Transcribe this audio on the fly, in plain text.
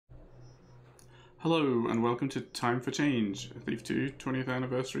Hello and welcome to Time for Change, a Thief 2 20th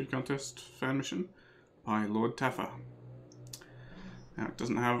Anniversary Contest fan mission by Lord Taffer. Now it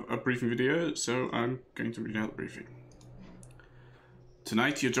doesn't have a briefing video, so I'm going to read out the briefing.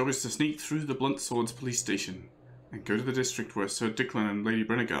 Tonight your job is to sneak through the Blunt Swords police station and go to the district where Sir Dicklon and Lady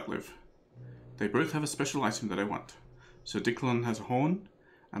Brenegart live. They both have a special item that I want. Sir Dicklon has a horn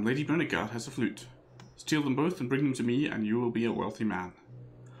and Lady Brenegart has a flute. Steal them both and bring them to me and you will be a wealthy man.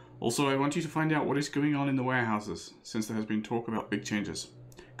 Also, I want you to find out what is going on in the warehouses, since there has been talk about big changes.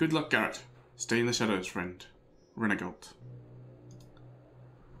 Good luck, Garrett. Stay in the shadows, friend. Brenegart.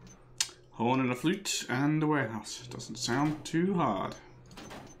 Horn and a flute and a warehouse. Doesn't sound too hard.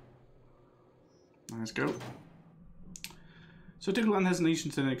 Let's go. So Dicklon has an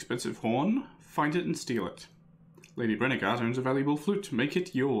ancient and expensive horn. Find it and steal it. Lady Brenegart owns a valuable flute. Make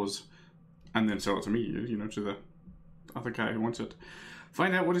it yours. And then sell it to me, you know, to the other guy who wants it.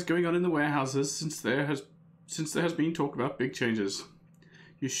 Find out what is going on in the warehouses since there has been talk about big changes.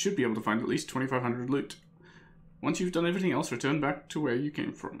 You should be able to find at least 2,500 loot. Once you've done everything else, return back to where you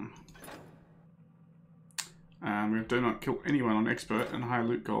came from. And we do not kill anyone on expert and high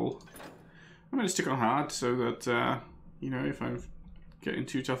loot goal. I'm going to stick on hard so that, you know, if I'm getting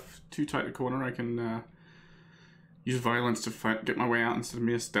too tight a corner, I can use violence to get my way out instead of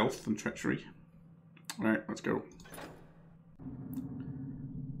mere stealth and treachery. Alright, let's go.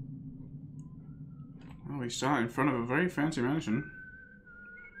 Oh, we start in front of a very fancy mansion.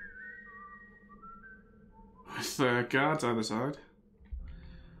 With guards either side.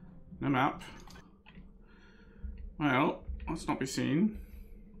 No map. Well, let's not be seen.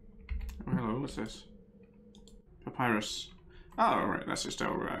 Oh, hello, what's this? Papyrus. Oh, right, that's just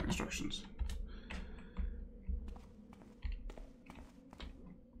our instructions.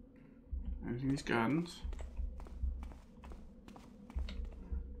 Anything in these gardens?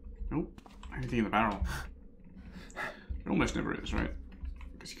 Nope. Anything in the barrel? It almost never is, right?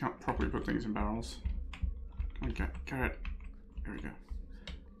 Because you can't properly put things in barrels. Come on, carrot. There we go.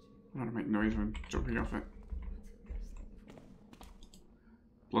 I don't want to make noise when jumping off it.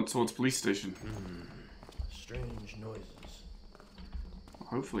 Blunt Swords police station. Strange noises. Well,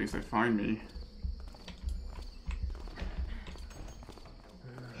 hopefully if they find me.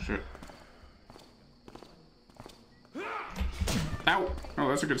 Shit. Ow! Oh,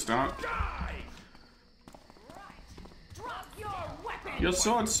 that's a good start. Your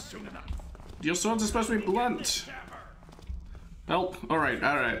swords are supposed to be blunt. Help. Alright.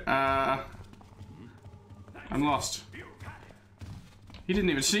 I'm lost. He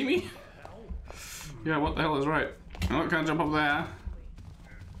didn't even see me? Yeah, what the hell is right? Oh, can't jump up there.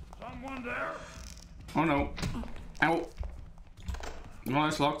 Someone there? Oh no. Ow. Well,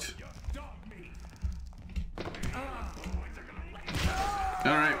 that's locked.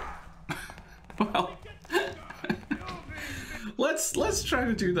 Alright. Well. Let's try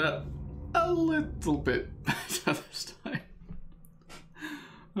to do that a little bit better this time.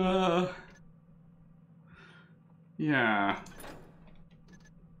 Yeah.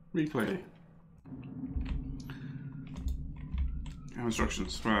 Replay.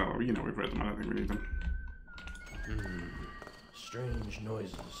 Instructions. Well, you know, we've read them. I don't think we need them. Strange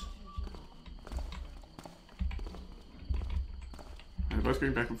noises. They're both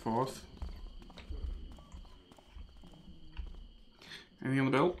going back and forth. Anything on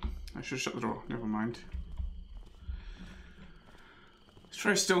the belt? I should shut the door. Never mind. Let's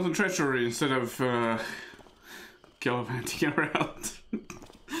try stealth and treachery instead of gallivanting around.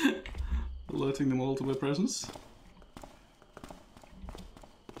 Alerting them all to their presence.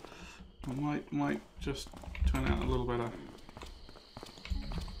 I might just turn out a little better.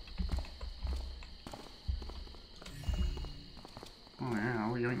 Oh yeah,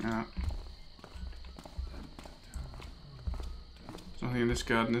 I'll yoink that. There's nothing in this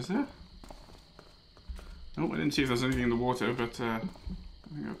garden, is there? Oh, I didn't see if there's anything in the water, but I think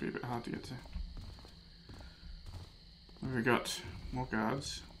it would be a bit hard to get to. What have we got? More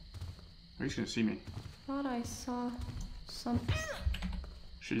guards. Oh, he's gonna see me. Thought I saw something.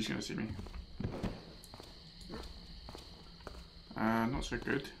 She's gonna see me. Not so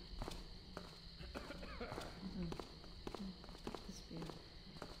good.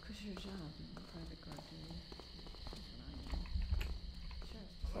 Cause your job in the private guard duty.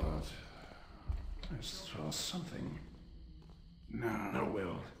 Thought I saw something. No. Oh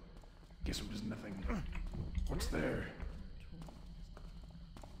well. Guess it was nothing. What's there?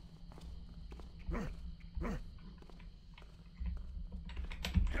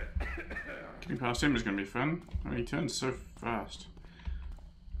 Getting past him is going to be fun. Oh, he turns so fast.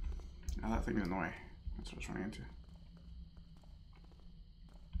 Oh, that thing is in the way. That's what I was running into.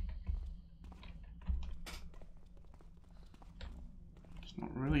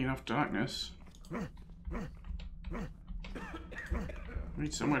 really enough darkness. We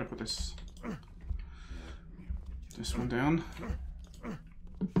need somewhere to put this one down.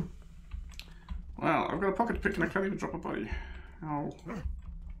 Wow, I've got a pocket pick and I can't even drop a body. How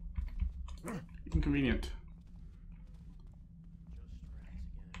inconvenient.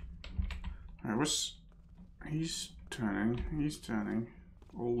 Alright, what's... He's turning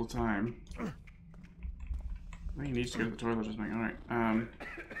all the time. I think he needs to go to the toilet or something. Alright, how am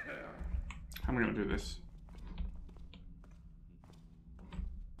I gonna do this?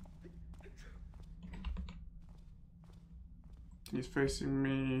 He's facing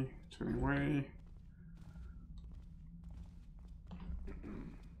me, turning away.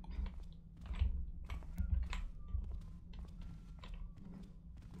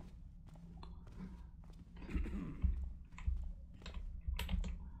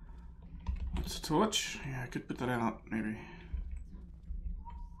 That's a torch. Yeah, I could put that out, maybe.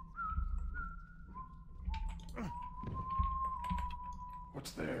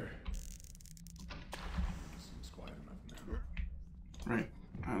 What's there? Seems quiet enough now. Right.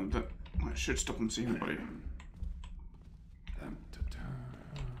 That should stop them seeing anybody.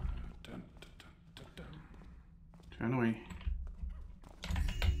 Turn away.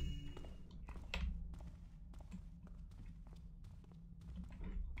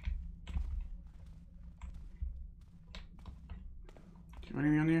 Do you have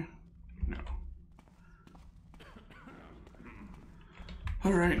anything on you? No.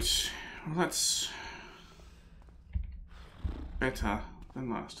 Alright. Well, that's better than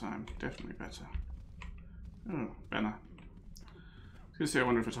last time. Definitely better. Oh, banner. I was gonna say, I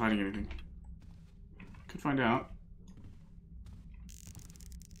wonder if it's hiding anything. Could find out.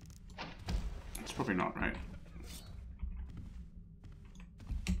 It's probably not, right?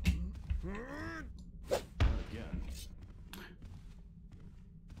 Again.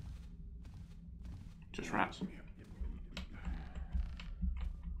 Just rats.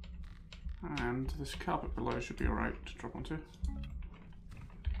 And this carpet below should be alright to drop onto.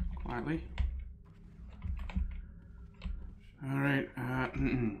 Quietly. Alright,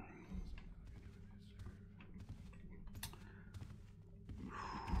 can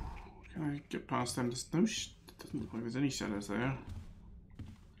I get past them? There's no doesn't look like there's any shadows there.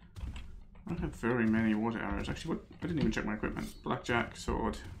 I don't have very many water arrows. Actually, what? I didn't even check my equipment. Blackjack,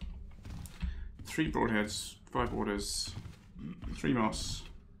 sword, 3 broadheads, 5 waters, 3 moss,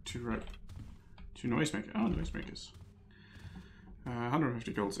 2 rope, 2 noisemakers. Oh, noisemakers.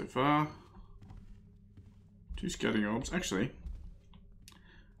 150 gold so far. 2 scouting orbs. Actually,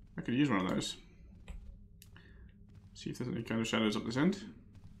 I could use one of those. See if there's any kind of shadows up this end.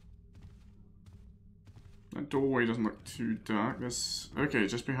 That doorway doesn't look too dark. There's... Okay,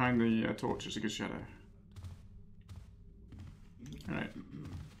 just behind the torch is a good shadow. Alright.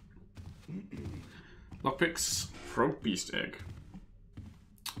 Lockpicks, throw beast egg.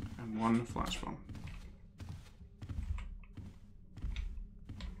 And 1 flash bomb.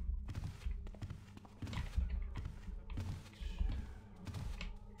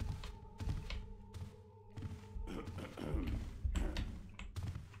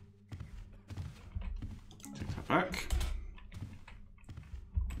 Back.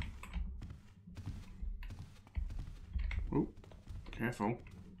 Oh, careful.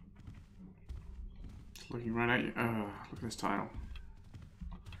 It's looking right at you. Oh, look at this tile.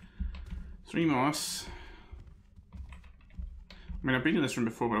 3 moss. I mean, I've been in this room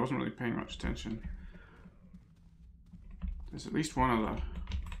before, but I wasn't really paying much attention. There's at least one other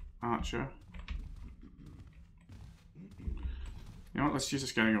archer. You know what? Let's use the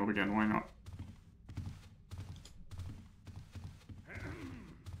scanning orb again. Why not?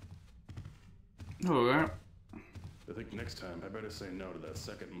 Hello there. I think next time I better say no to that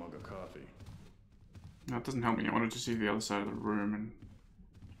second mug of coffee. No, it doesn't help me. I wanted to see the other side of the room and...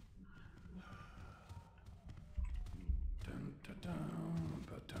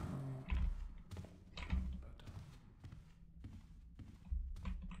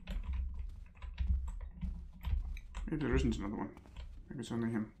 Maybe there isn't another one. Maybe it's only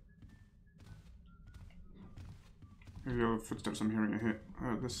him. Maybe the other footsteps I'm hearing are hit.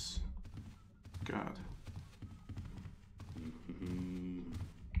 This... God.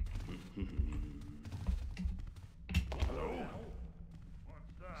 Hello?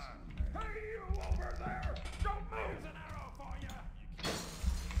 What's that? Hey, you over there! Don't move! There's an arrow for you!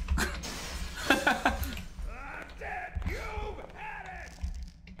 I'm dead! You've had it!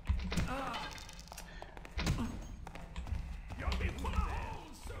 You'll be full of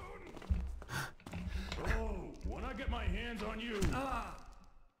holes soon! Oh, when I get my hands on you...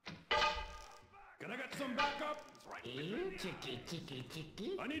 Can I get some backup?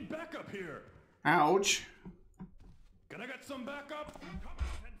 I need backup here. Ouch. Can I get some backup? Come out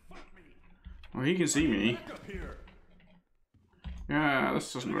and fight me. Well, he can see me. Backup here. Yeah,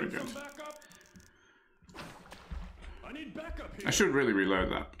 this isn't very Need good. some backup? I need backup here. I should really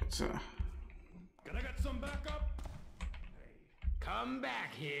reload that, but Can I get some backup? Come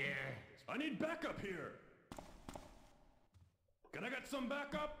back here. I need backup here. Can I get some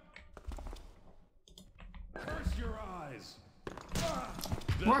backup? Curse your eyes. Ah,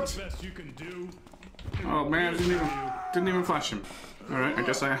 that's What? the best you can do. oh man, didn't even flash him. All right, I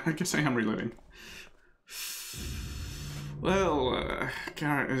guess I am reloading. Well,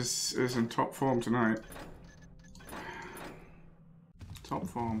 Garrett is in top form tonight. Top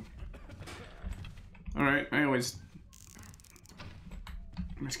form. All right, I always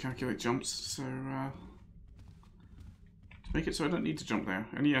miscalculate jumps, so to make it so I don't need to jump there.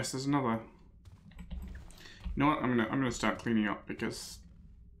 And yes, there's another. You know what? I'm gonna start cleaning up because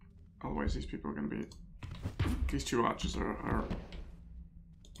otherwise these people are gonna be. These two archers are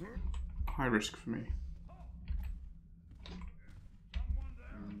high risk for me.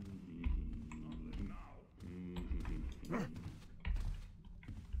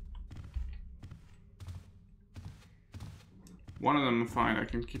 One of them, fine, I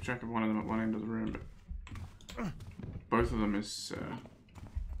can keep track of one of them at one end of the room, but both of them is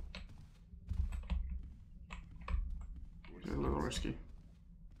a little risky.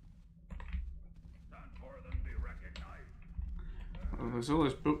 Oh, there's all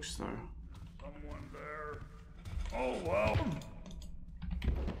those books though. Someone there. Oh well.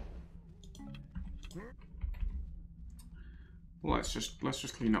 Well, let's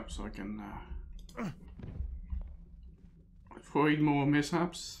just clean up so I can avoid more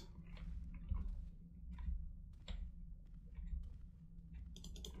mishaps.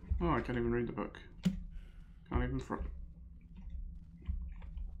 Oh, I can't even read the book. Can't even front.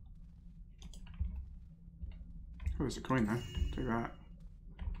 Oh, there's a coin there. Take that.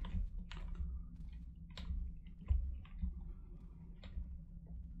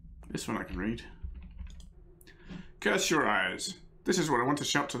 This one I can read. Curse your eyes. This is what I want to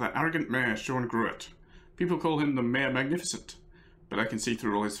shout to that arrogant mayor, Sean Gruett. People call him the Mayor Magnificent, but I can see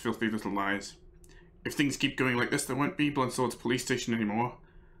through all his filthy little lies. If things keep going like this, there won't be Bloodsword's police station anymore.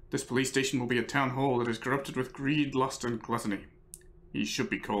 This police station will be a town hall that is corrupted with greed, lust, and gluttony. He should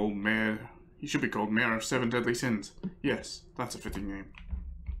be called Mayor of Seven Deadly Sins. Yes, that's a fitting name.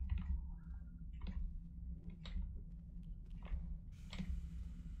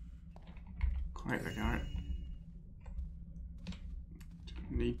 Quite the guy.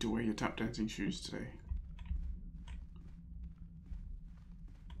 Need to wear your tap dancing shoes today.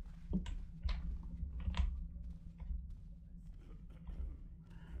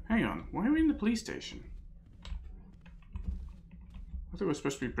 Hang on, why are we in the police station? I thought we were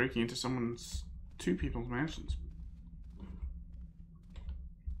supposed to be breaking into two people's mansions.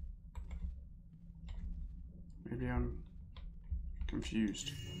 Maybe I'm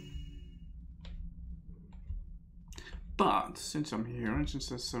confused. But since I'm here and since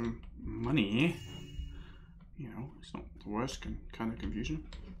there's some money, you know, it's not the worst kind of confusion.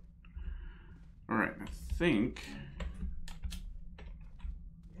 Alright, I think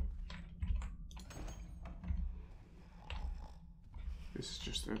this is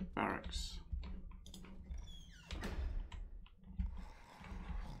just the barracks.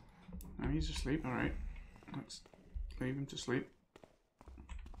 Now he's asleep, alright. Let's leave him to sleep.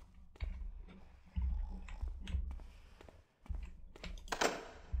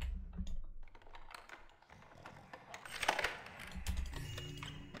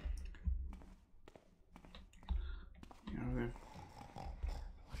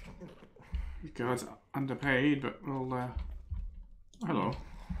 Guards underpaid, but we'll hello.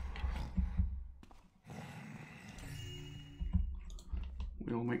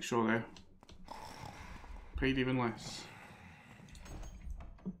 We'll make sure they're paid even less.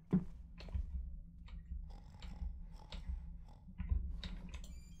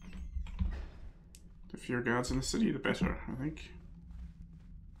 The fewer guards in the city, the better, I think.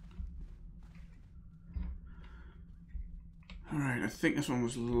 Alright, I think this one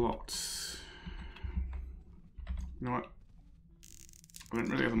was locked. You know what? I don't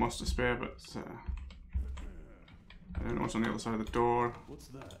really have the moss to spare, but I don't know what's on the other side of the door. What's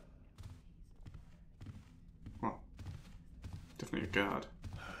that? Well, definitely a guard.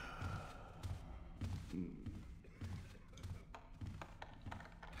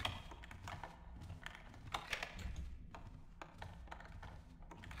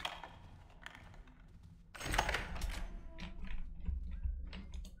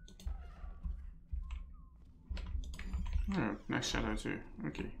 Oh, nice shadow too.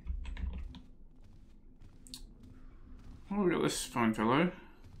 Okay. Well, we got this fine fellow.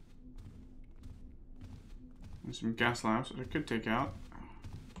 And some gas lamps that I could take out.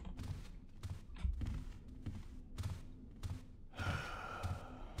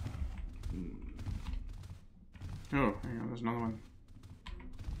 Oh, hang on, there's another one.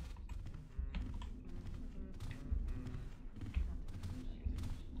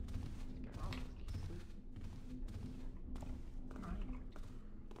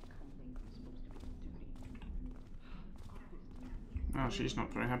 Oh, she's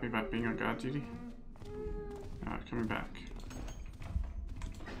not very happy about being on guard duty. Alright, coming back.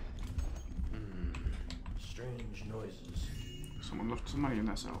 Strange noises. Someone left some money in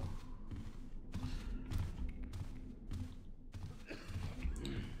that cell.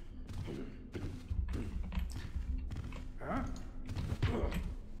 Huh?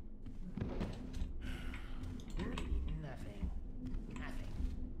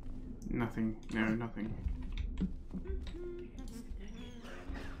 Nothing. No, nothing.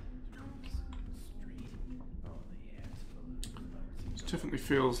 This definitely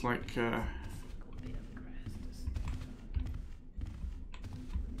feels like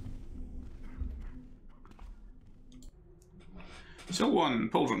Cell 1,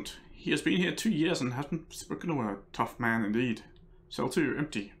 Poldrant. He has been here 2 years and hasn't spoken a word. Tough man indeed. Cell 2,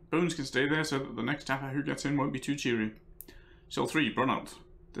 empty. Bones can stay there so that the next tapper who gets in won't be too cheery. Cell 3, Brenegart.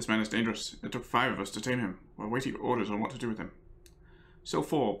 This man is dangerous. It took 5 of us to tame him. We're waiting for orders on what to do with him. Cell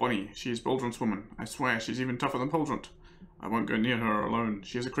 4, Bonnie. She is Poldrant's woman. I swear she's even tougher than Poldrant. I won't go near her alone.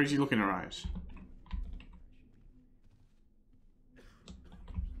 She has a crazy look in her eyes.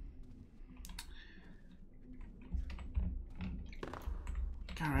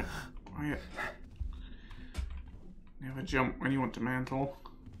 Garrett, quiet. Never jump when you want to mantle.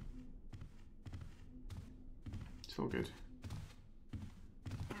 It's all good.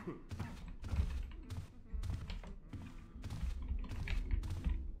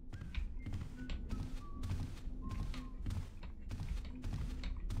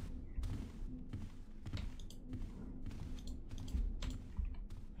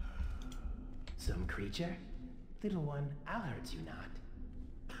 Some creature? Little one, I'll hurt you not.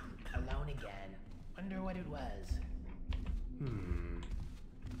 Alone again. Wonder what it was. My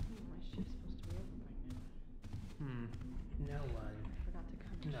shift's supposed to be over by now. No one. I forgot to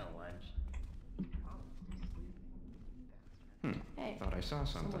come. No one. Hey, Thought I saw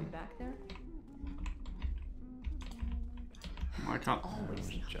someone something. back there? I can't. Always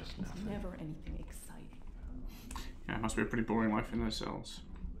Just It's nothing. never anything exciting. Yeah, it must be a pretty boring life in those cells.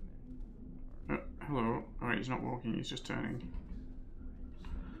 Hello. Alright, he's not walking, he's just turning.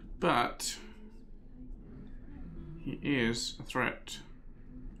 But he is a threat.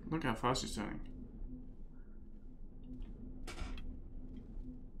 Look how fast he's turning.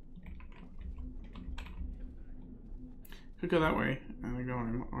 Could go that way and then go on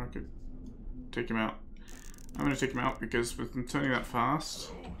him, or I could take him out. I'm going to take him out because with him turning that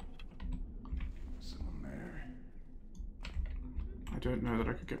fast, Someone there. I don't know that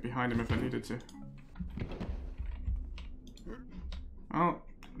I could get behind him if I needed to. Oh,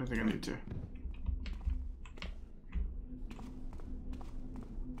 I don't think I need to.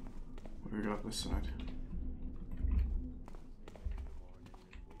 What do we got up this side?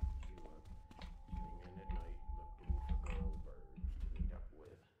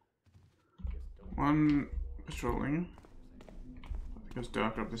 One patrolling. I think it's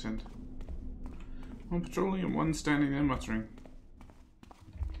darker up this end. One patrolling and one standing there muttering.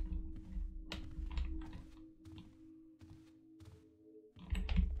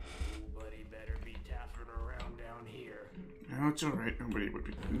 Nobody better be taffing around down here. No, it's alright. Nobody would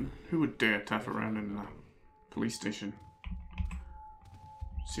be. Who would dare taff around in the police station?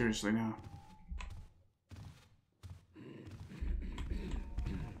 Seriously now.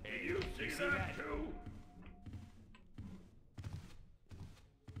 Hey, you see that too?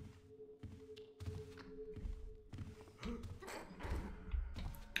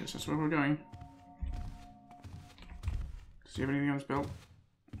 Guess that's where we're going. Does he have anything on his belt?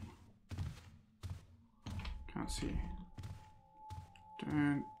 Can't see.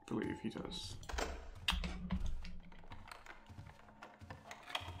 Don't believe he does.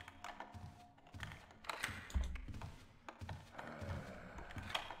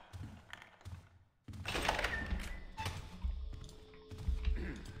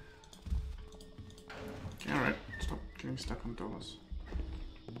 Alright, stop getting stuck on doors.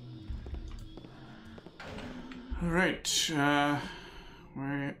 Alright,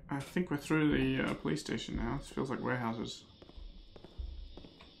 I think we're through the police station now. This feels like warehouses.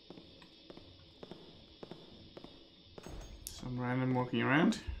 Some random walking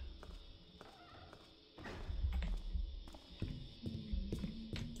around.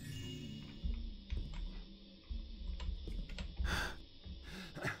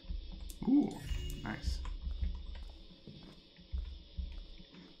 Ooh, nice.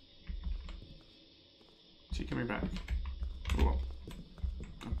 Is he coming back? Cool.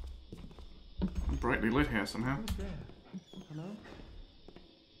 I'm brightly lit here somehow. Who's there? Hello?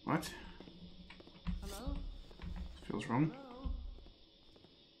 What? Hello? This feels wrong. Hello?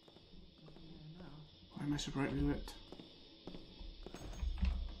 No. Why am I so brightly lit?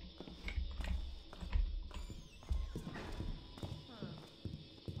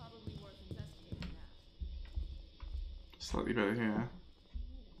 Probably worth investigating that. Slightly better here.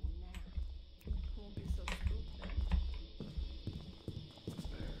 Won't be so spooked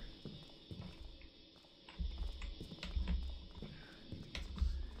then.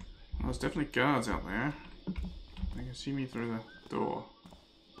 Well, there's definitely guards out there. They can see me through the door.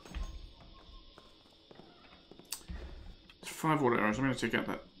 There's 5 water arrows. I'm going to take out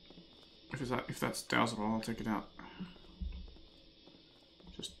that. If that's dousable, I'll take it out.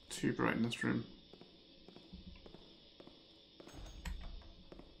 Just too bright in this room.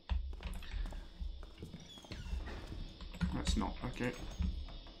 That's not okay.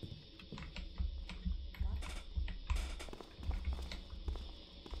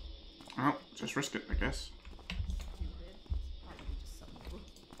 Well, just risk it, I guess. Stupid. It's probably just some book.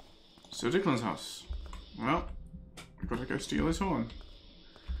 So Dicklon's house. Well, we've got to go steal his horn.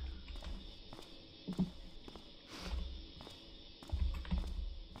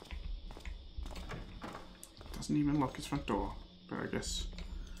 Doesn't even lock his front door. But I guess,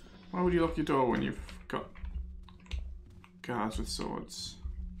 why would you lock your door when you've got guards with swords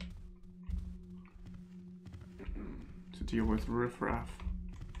to deal with riffraff?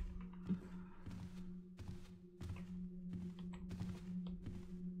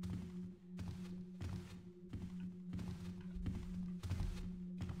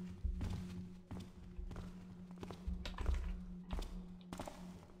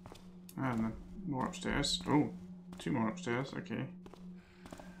 And then more upstairs. Oh, 2 more upstairs. Okay.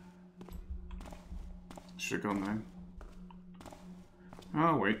 Should have gone then.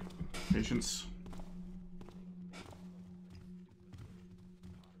 Oh, wait. Patience.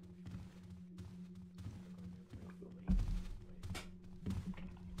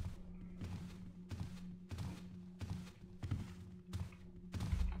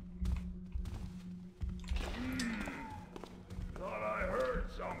 Thought I heard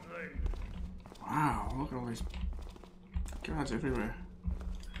something. Wow, look at all these guards everywhere.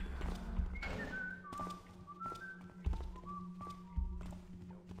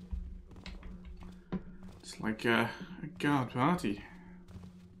 It's like a guard party.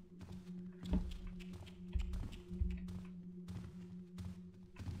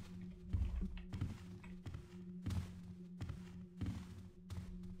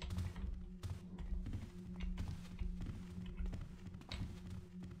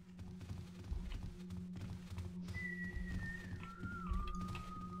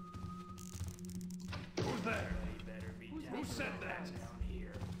 Who's there? Better be Who said that? down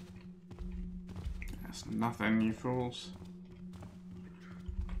here. That's nothing, you fools.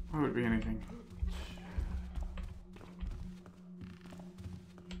 Why would it be anything?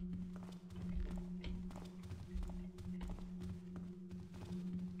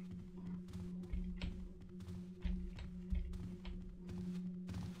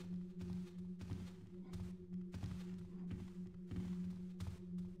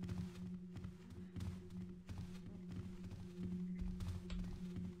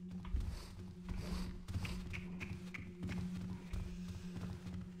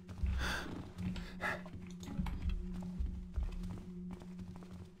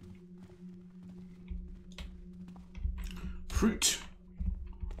 Fruit.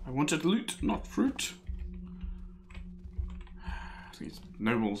 I wanted loot, not fruit. These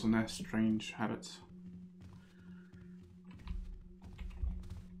nobles and their strange habits.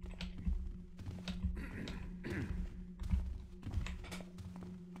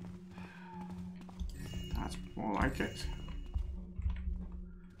 That's more like it.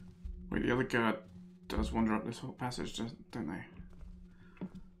 Wait, the other guard does wander up this whole passage, don't they?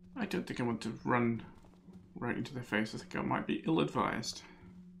 I don't think I want to run right into their face. I think I might be ill-advised.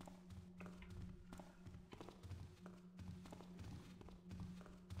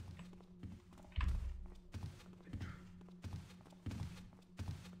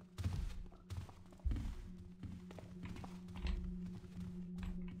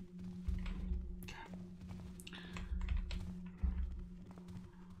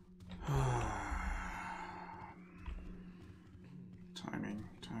 Timing,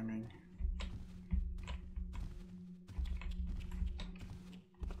 timing.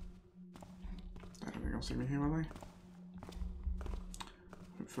 I don't think they'll see me here, will they?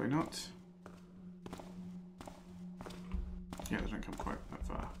 Hopefully not. Yeah, they don't come quite that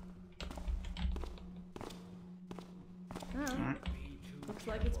far. Oh, Alright. looks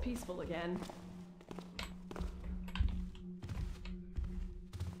like it's peaceful again.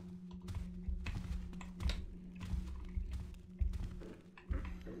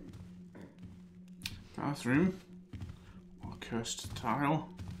 Bathroom. More cursed tile.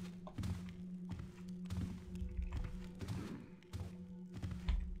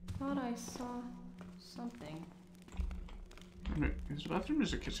 Thought I saw something. Wait, is the bathroom or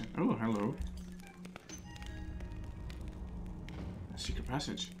is it kitchen? Oh, hello. A secret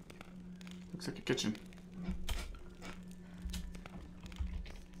passage. Looks like a kitchen.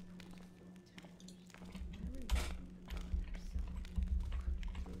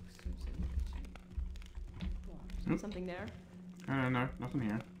 Oop. Something there? No, nothing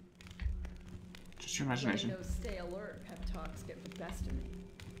here. Just your imagination. Letting those stay alert pep talks get the best of me.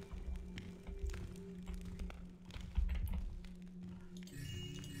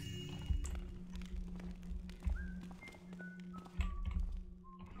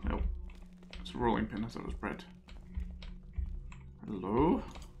 Nope. It's a rolling pin, I thought it was bread. Hello?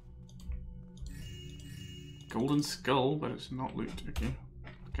 Golden skull, but it's not loot. Okay.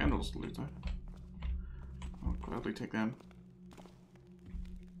 Candles loot though. I'll gladly take them.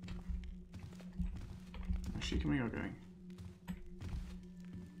 Is she coming or going?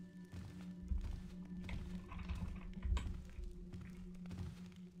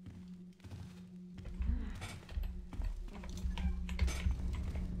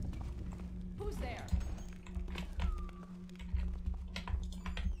 Who's there?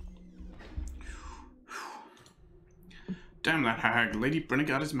 Damn that hag. Lady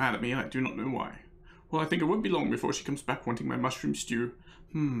Brenegart is mad at me and I do not know why. Well, I think it won't be long before she comes back wanting my mushroom stew.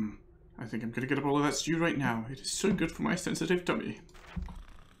 I think I'm gonna get up all of that stew right now. It is so good for my sensitive tummy.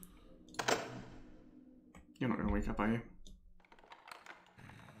 You're not gonna wake up, are you?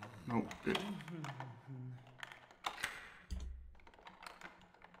 No, good.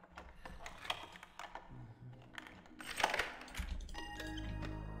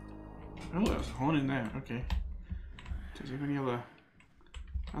 Oh, there's a horn in there. Okay. Does he have any other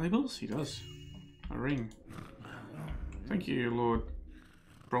valuables? He does. A ring. Thank you, Lord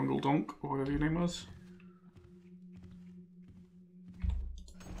Brongeldonk, or whatever your name was.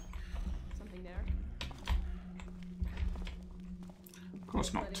 Something there? Of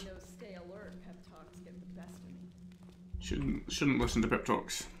course not. Letting those stay alert pep talks get the best of me. Shouldn't listen to pep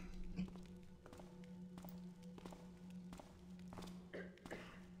talks.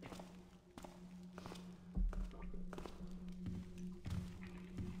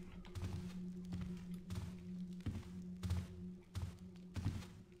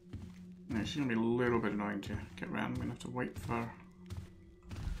 She's gonna be a little bit annoying to get around. I'm gonna have to wait for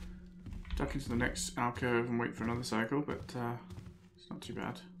duck into the next alcove and wait for another cycle, but it's not too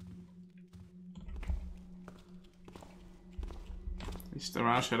bad. At least there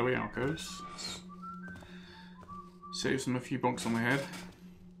are shadowy alcoves. Saves them a few bonks on the head.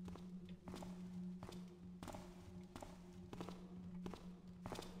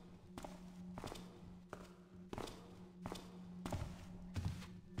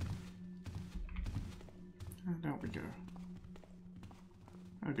 And out we go.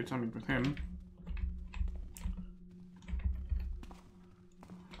 Had a good timing with him.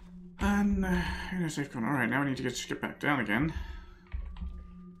 And in a safe corner. Alright, now we need to get back down again.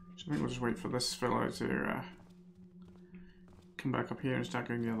 So I think we'll just wait for this fellow to come back up here and start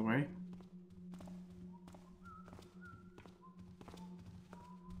going the other way.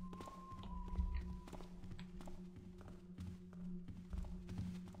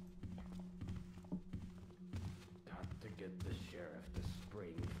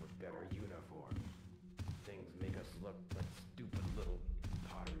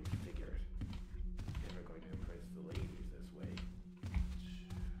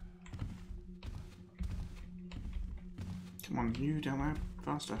 Come on, you down there,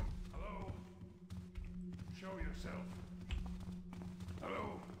 faster. Hello? Show yourself.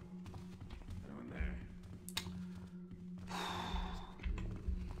 Hello? Anyone there?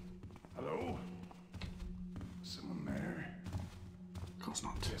 Hello? Someone there? Of course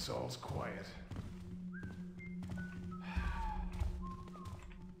not. Guess all's quiet.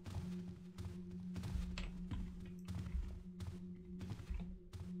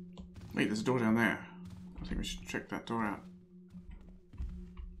 Wait, there's a door down there. I think we should check that door out.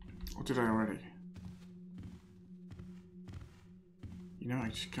 Or did I already? know, I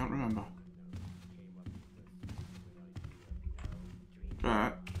just can't remember.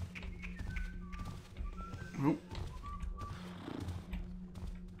 But... Oh.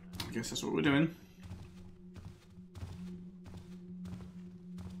 I guess that's what we're doing.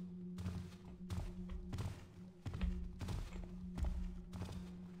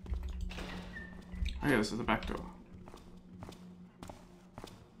 Oh yeah, this is the back door.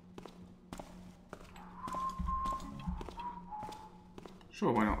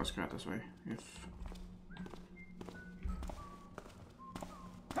 Sure, why not? Let's go out this way. If...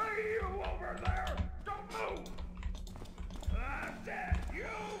 Hey, you over there! Don't move! I'm dead! You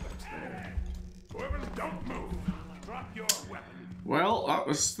dead! Whoever's don't move! Drop your weapon! Well, that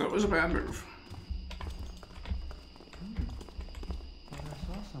was a bad move. Thought I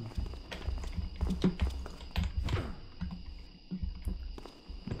saw something.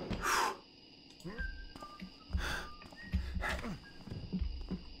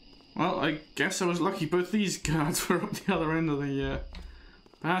 Well, I guess I was lucky both these guards were up the other end of the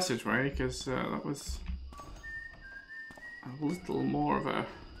passageway, because that was a little more of a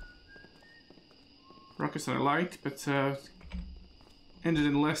ruckus than I liked, but ended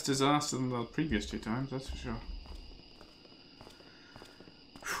in less disaster than the previous 2 times, that's for sure.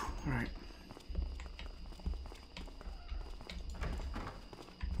 Alright.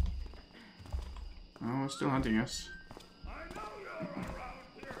 Oh, it's still hunting us. I know you're around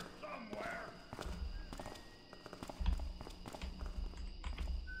here somewhere!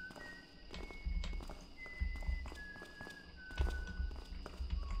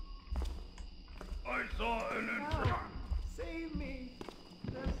 I saw an intruder! Save me!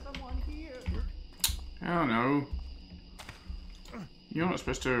 There's someone here. Oh no. You're not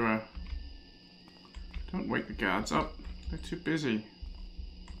supposed to, don't wake the guards up. They're too busy.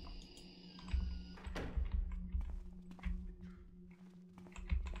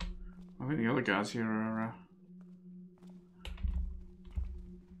 I think the other guards here are,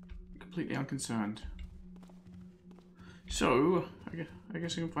 completely unconcerned. So, I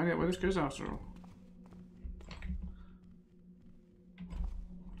guess I can find out where this goes after all.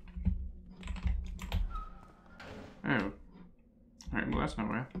 Oh. Alright, well that's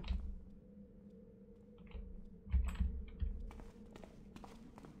nowhere.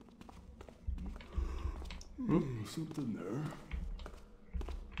 Something there.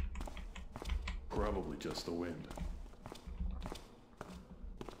 Probably just the wind.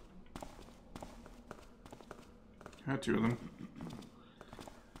 Had 2 of them.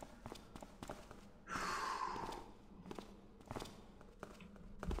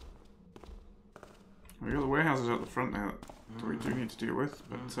 We got the warehouses out the front now that we do need to deal with,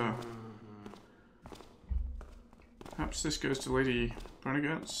 but perhaps this goes to Lady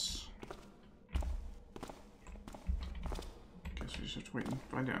Brenegart's. Guess we just have to wait and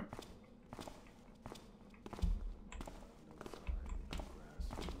find out.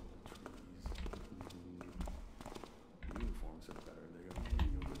 Uniforms are better. They got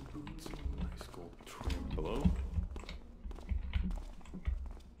really good boots, nice gold trim. Hello?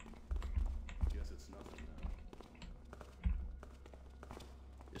 Guess it's nothing now.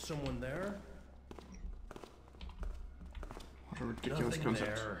 Is someone there? What a ridiculous Nothing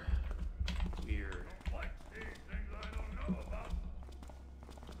concept. there. Weird. Like seeing things I don't know about.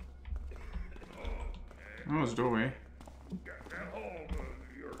 Okay, Oh, there's a doorway. get hold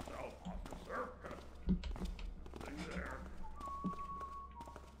of yourself, officer. Thing there.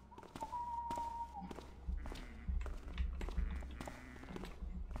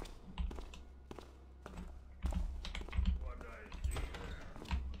 What I see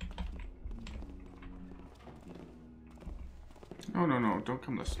there. Oh no no! Don't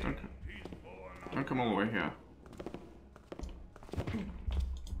come this. Don't come all the way here.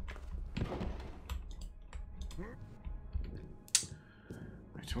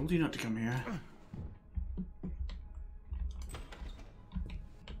 I told you not to come here.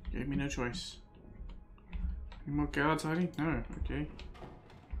 Gave me no choice. Any more guards hiding? No. Okay.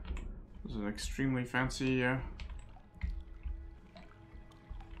 This is an extremely fancy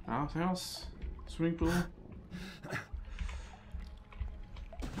bathhouse, swimming pool.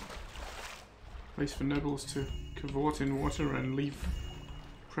 Place for nobles to cavort in water and leave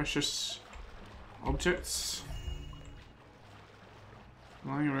precious objects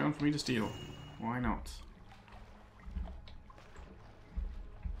lying around for me to steal. Why not?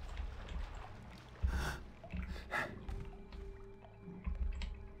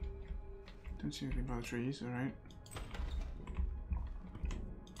 Don't see anything by the trees, alright.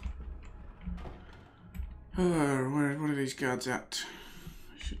 What are these guards at?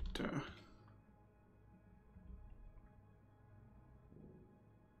 I should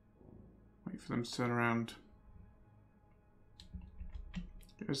for them to turn around.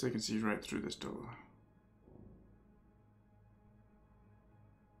 Guess they can see right through this door.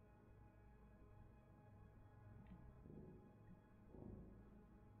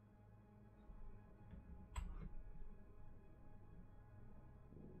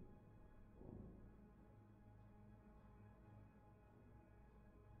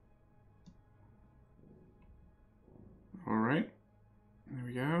 Alright, there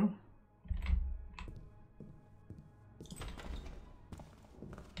we go.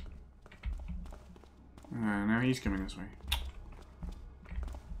 Now he's coming this way.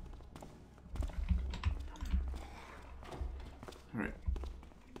 Alright.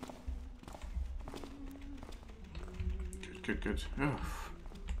 Good. Oh.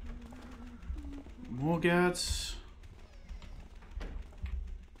 More guards.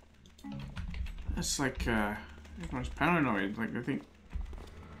 That's like, everyone's paranoid. Like, I think...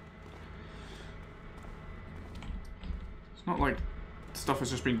 It's not like stuff has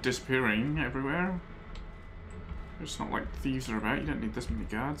just been disappearing everywhere. It's not like thieves are about. You don't need this many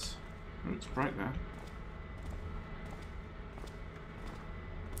guards. Oh, it's bright there.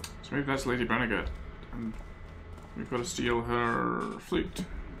 So maybe that's Lady Brenegart. And we've got to steal her flute.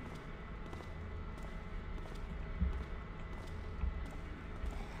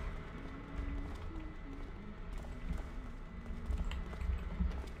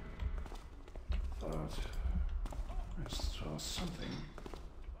 Thought I saw something.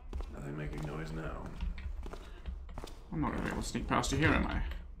 Nothing making noise now. I'm not going to be able to sneak past you here, am I?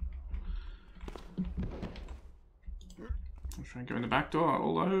 I'll try and go in the back door,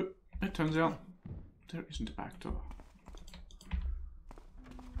 although it turns out there isn't a back door.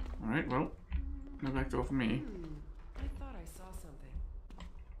 Alright, well, no back door for me. I thought I saw something.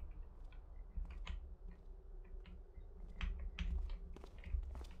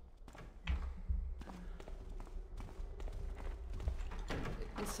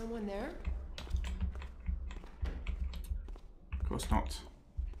 Is someone there? Of course not.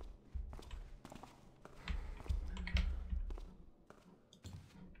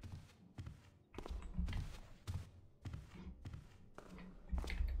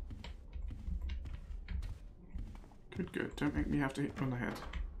 Good. Don't make me have to hit you on the head.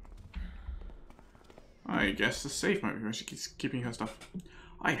 I guess the safe might be where she keeps keeping her stuff.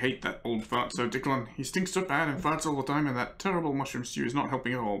 I hate that old fart so Dicklon. He stinks so bad and farts all the time, and that terrible mushroom stew is not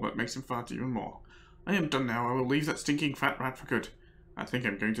helping at all, but makes him fart even more. I am done now. I will leave that stinking fat rat for good. I think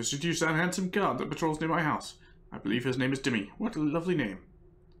I'm going to seduce that handsome guard that patrols near my house. I believe his name is Dimmy. What a lovely name.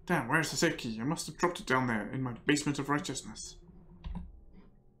 Damn, where's the safe key? I must have dropped it down there, in my basement of righteousness.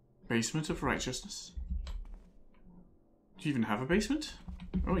 Basement of righteousness? Do you even have a basement?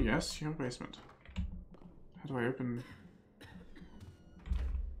 Oh yes, you have a basement. How do I open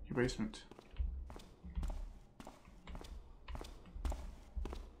your basement?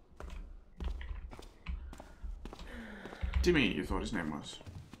 Dimmy, you thought his name was.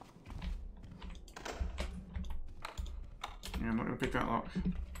 Yeah, I'm not going to pick that lock.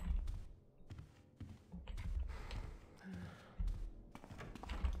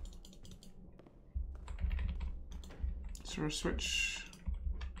 Is there a switch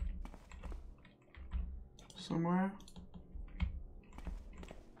somewhere?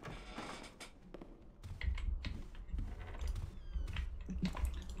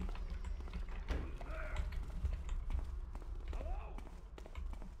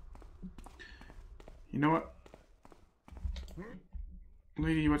 You know what?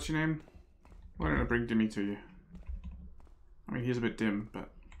 Lady, what's your name? Why don't I bring Dimmy to you? I mean, he's a bit dim, but...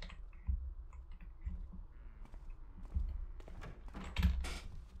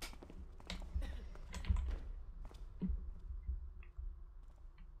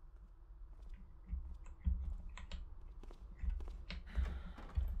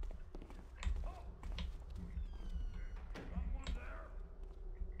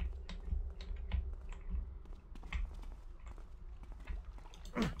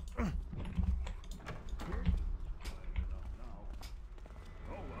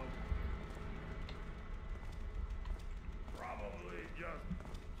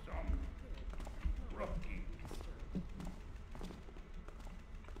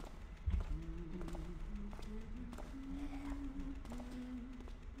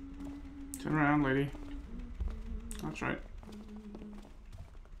 Turn around, lady. That's right.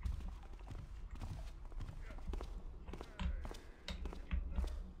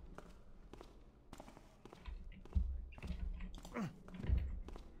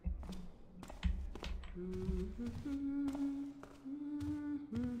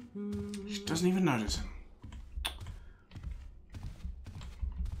 She doesn't even notice him.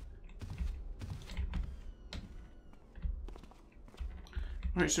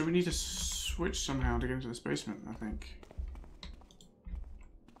 Right, so we need to switch somehow to get into this basement, I think.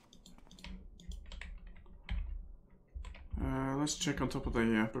 Let's check on top of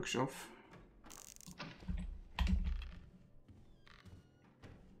the bookshelf.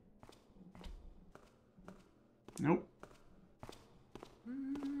 Nope.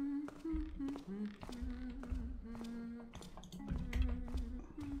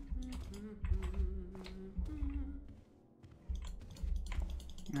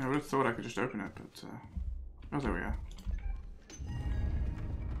 I would have thought I could just open it, but oh, there we are.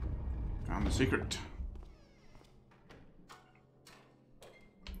 Found the secret.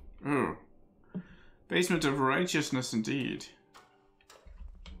 Oh. Basement of righteousness indeed.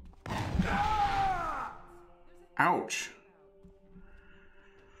 Ouch.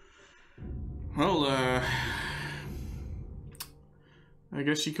 Well, I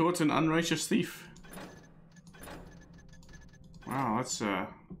guess she caught an unrighteous thief. Wow, that's,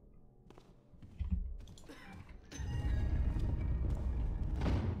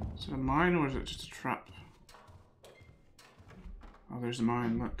 Is it a mine or is it just a trap? Oh, there's a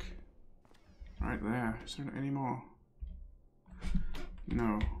mine, look. Right there. Is there any more?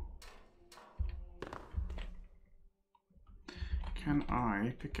 No. Can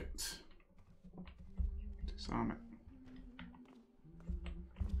I pick it? Disarm it.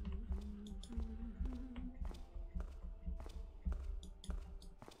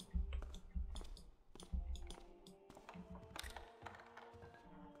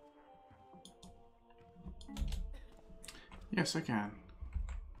 Yes, I can.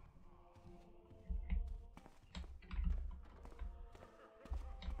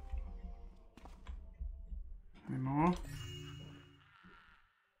 Any more?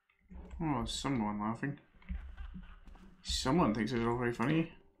 Oh, there's someone laughing. Someone thinks it's all very funny.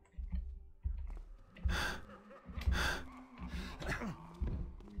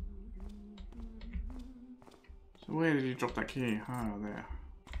 So where did you drop that key? Ah, there.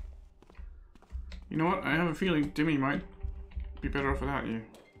 You know what? I have a feeling Dimmy might be better off without you.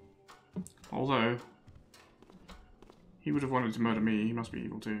 Although, he would have wanted to murder me. He must be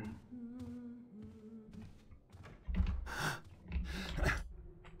evil too.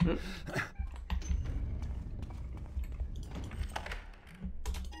 Oop.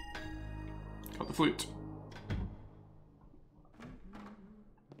 Got the flute.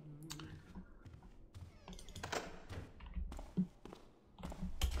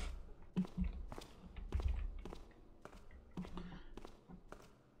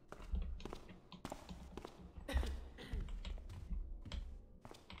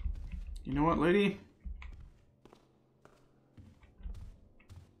 You know what, lady?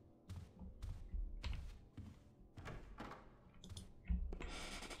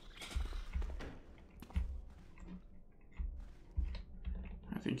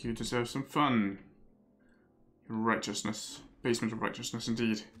 I think you deserve some fun. Your righteousness. Basement of righteousness,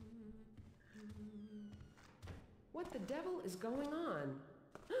 indeed. What the devil is going on?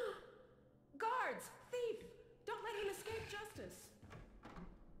 Guards! Thief! Don't let him escape justice!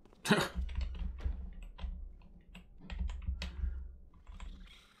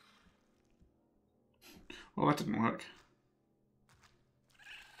 Well, that didn't work.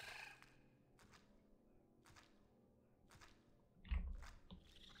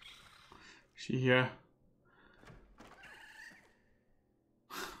 She, it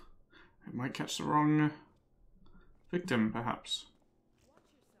might catch the wrong victim, perhaps.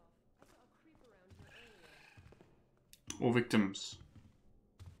 Or victims.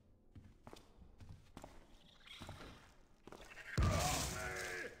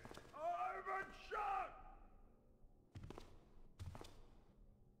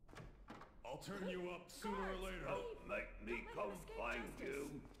 I'll turn you up sooner or later. Don't make me come find you.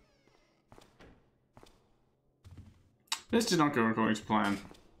 This did not go according to plan.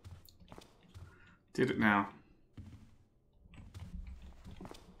 Did it now?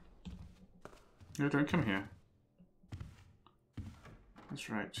 No, don't come here.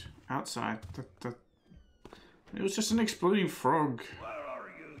 That's right. Outside. It was just an exploding frog. Where are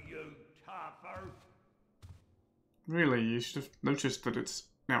you, you topper? Really, you should have noticed that it's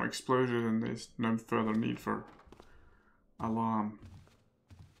now exploded and there's no further need for alarm.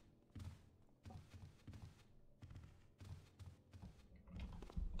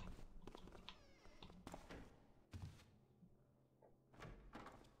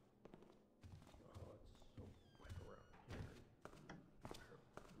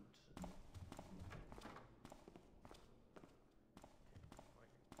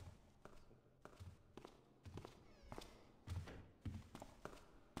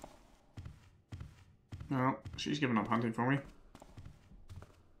 Well, she's given up hunting for me.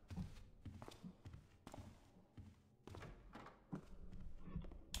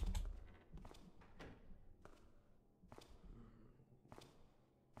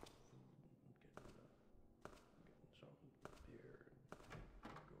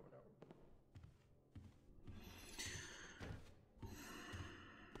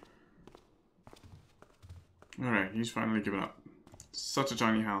 Alright, he's finally given up. Such a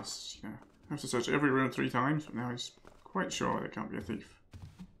tiny house, you know. I have to search every room 3 times, but now he's quite sure there can't be a thief.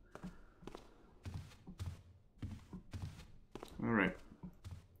 Alright.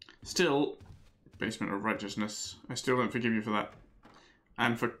 Still, basement of righteousness. I still don't forgive you for that.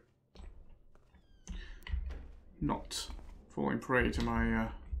 And for not falling prey to my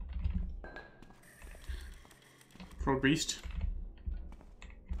frog beast.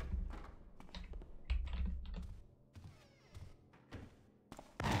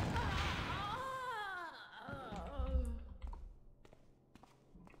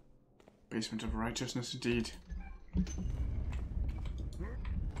 Basement of righteousness, indeed.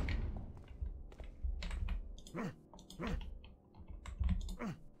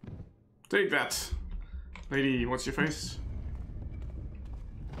 Take that, lady. What's your face?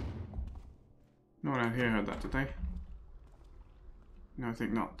 No one out here heard that, did they? No, I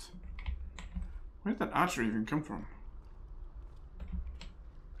think not. Where did that archer even come from?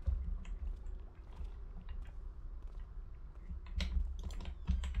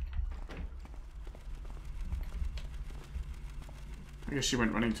 I guess she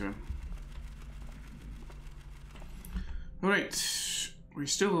went running to him. Alright, we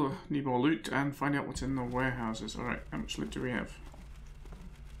still need more loot and find out what's in the warehouses. Alright, how much loot do we have?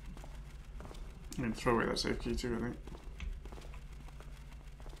 I'm going to throw away that safe key too, I think.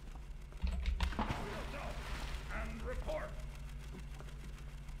 And report.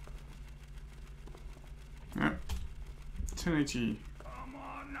 Yep. 1080. Come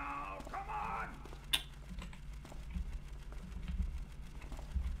on now, come on.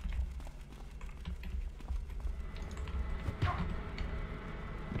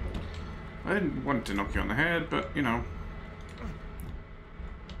 I didn't want to knock you on the head, but you know,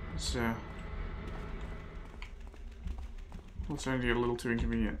 it's also a little too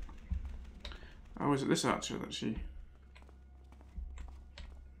inconvenient. Oh, is it this archer that she?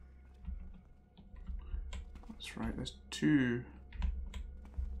 That's right. There's 2.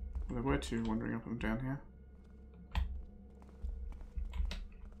 Well, there were 2 wandering up and down here.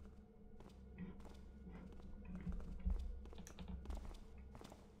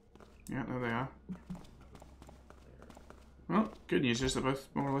 Yeah, there they are. Well, good news is they're both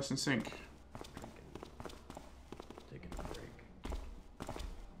more or less in sync. Taking a break.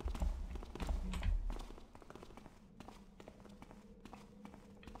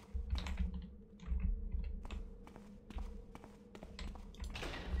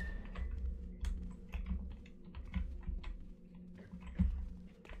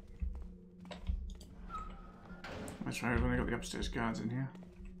 That's right, we've only got the upstairs guards in here.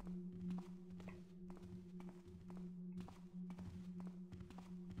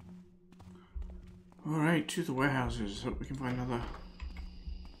 Alright, to the warehouses. Hope we can find another.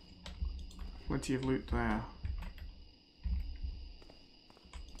 Plenty of loot there.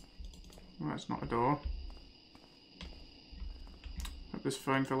 Well, that's not a door. Hope this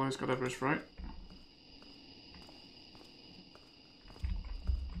fine fellow's got Everest right.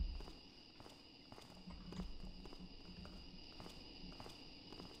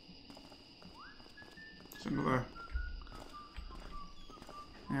 There's another.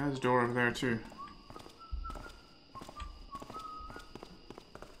 Yeah, there's a door over there too.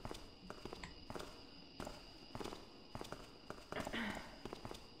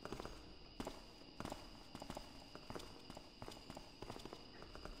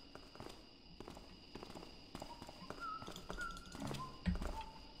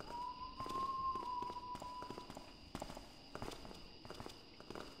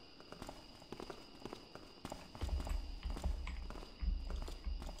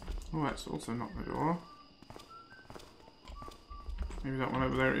 Oh, that's also not the door. Maybe that one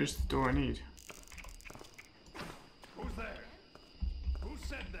over there is the door I need. Who's there? Who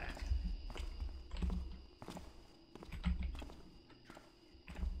said that?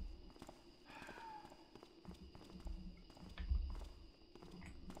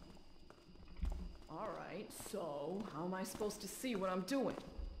 All right, so how am I supposed to see what I'm doing?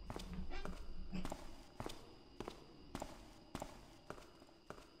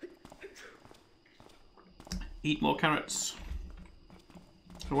 Eat more carrots.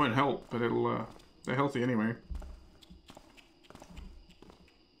 It won't help, but it'll. They're healthy anyway.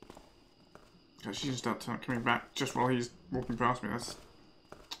 God, she just starts coming back just while he's walking past me. That's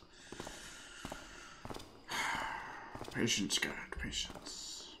patience, God,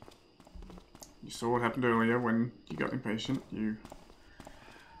 patience. You saw what happened earlier when you got impatient. You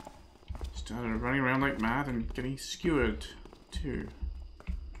started running around like mad and getting skewered too.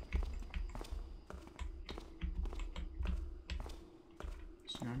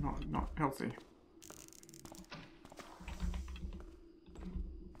 So, not healthy.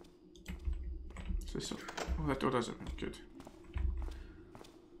 Is this? Oh, that door does open. Good.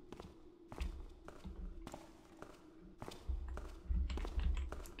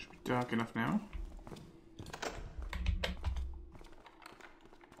 Should be dark enough now.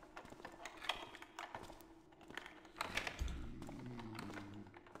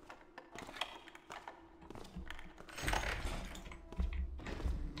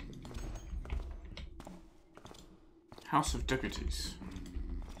 House of Deputies.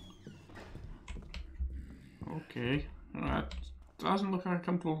 Okay, alright. Doesn't look like a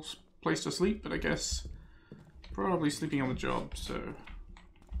comfortable place to sleep, but I guess probably sleeping on the job, so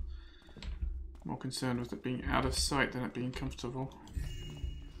more concerned with it being out of sight than it being comfortable.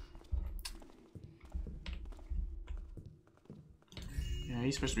 Yeah,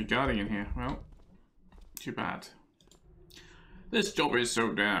 he's supposed to be guarding in here. Well, too bad. This job is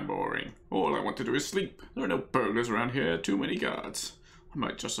so damn boring. All I want to do is sleep. There are no burglars around here, too many guards. I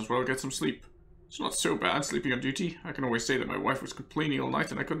might just as well get some sleep. It's not so bad sleeping on duty. I can always say that my wife was complaining all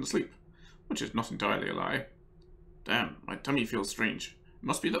night and I couldn't sleep. Which is not entirely a lie. Damn, my tummy feels strange. It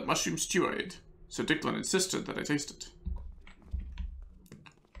must be that mushroom stew I ate. So Dicklon insisted that I taste it.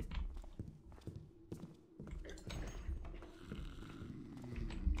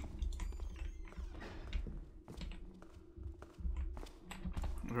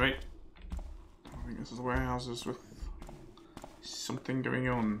 Right. I think this is the warehouses with something going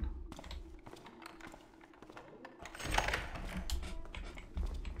on.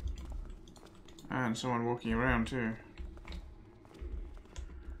 And someone walking around too.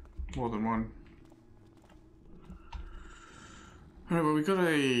 More than one. Alright, well we got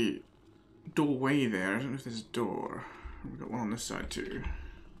a doorway there. I don't know if there's a door. We've got one on this side too.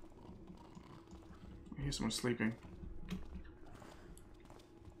 I hear someone sleeping.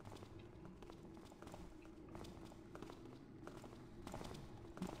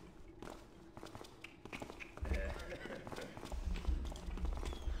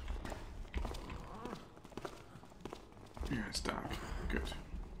 Yeah, it's dark. Good.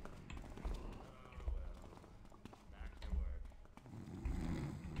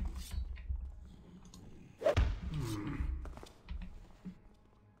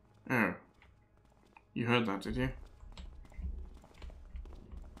 Oh. You heard that, did you?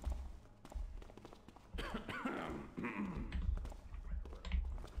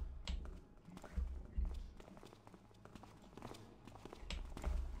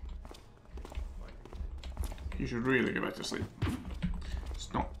 You should really go back to sleep.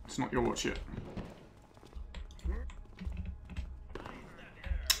 It's not your watch yet.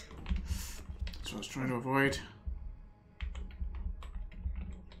 That's what I was trying to avoid.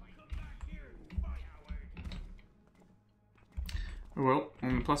 Oh well,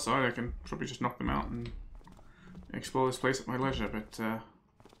 on the plus side I can probably just knock them out and explore this place at my leisure, but I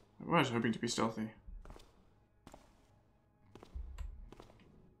was hoping to be stealthy.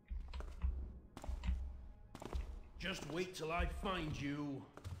 Just wait till I find you.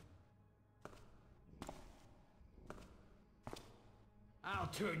 I'll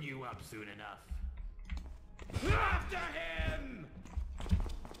turn you up soon enough. After him!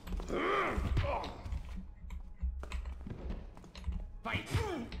 Fight!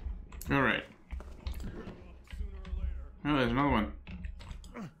 Alright. Oh, there's another one.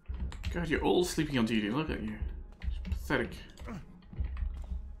 God, you're all sleeping on duty. Look at you. It's pathetic.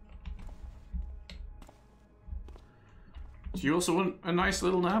 Do you also want a nice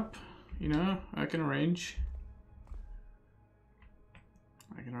little nap? You know, I can arrange.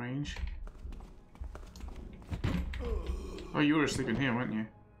 I can arrange. Oh, you were asleep in here, weren't you?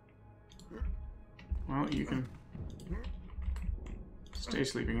 Well, you can stay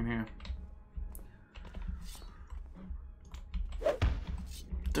sleeping in here.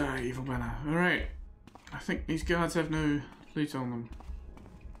 Die, evil banner. Alright. I think these guards have no loot on them.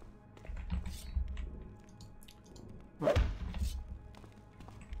 But,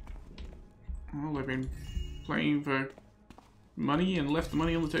 well, they've been playing for money and left the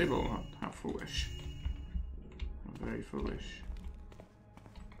money on the table. How foolish. How very foolish.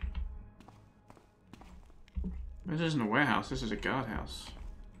 This isn't a warehouse, this is a guardhouse.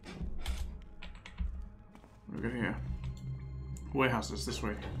 What do we got here? Warehouses, this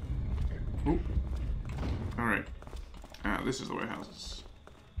way. Oop. Alright. This is the warehouses.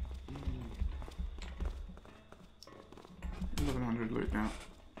 1100 loot now.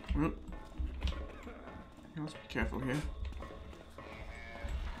 Oop. Let's be careful here.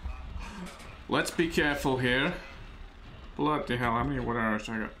 Let's be careful here. Bloody hell, how many water arrows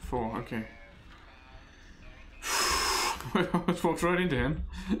I got? 4, okay. I just walked right into him.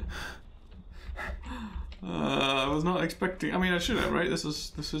 I was not expecting. I mean, I should have, right? This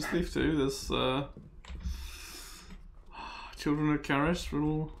is Thief 2. This Children of Karis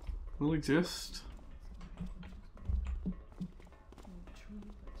will exist.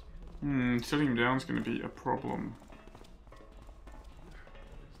 Shutting him down is going to be a problem.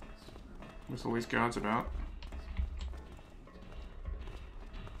 With all these guards about.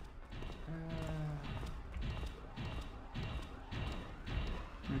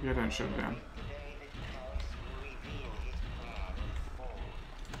 Maybe I don't shut it down.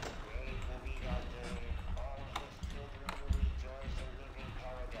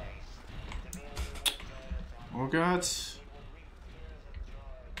 More guards.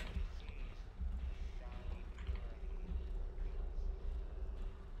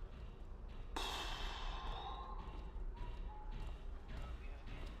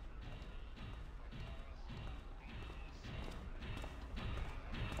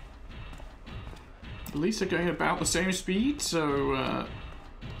 At least they're going about the same speed, so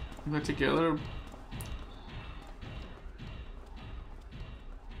they're together.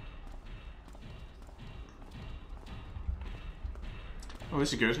 Oh,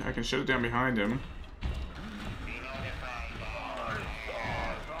 this is good. I can shut it down behind him.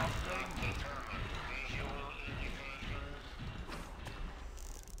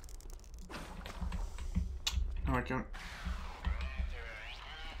 Oh, I can't.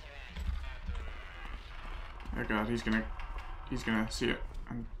 Oh god, he's gonna see it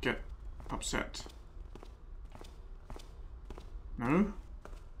and get upset. No?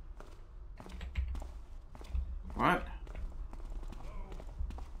 What?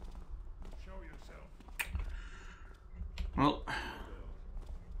 Show yourself. Well,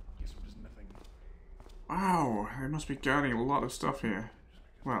 Guess it was nothing. wow, they must be guarding a lot of stuff here.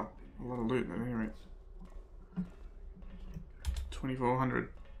 Well, a lot of loot at any rate. 2,400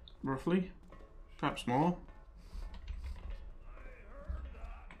 roughly, perhaps more.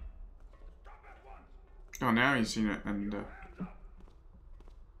 Oh, now he's seen it and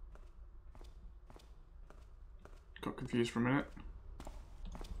got confused for a minute.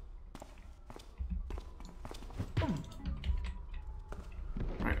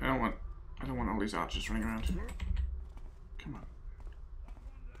 Right, I don't want all these archers running around. Come on.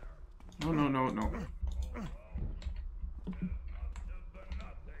 No.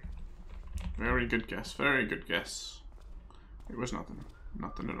 Very good guess. Very good guess. It was nothing.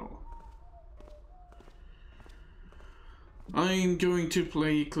 Nothing at all. I'm going to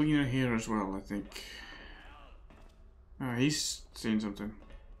play cleaner here as well, I think. Ah, he's seen something.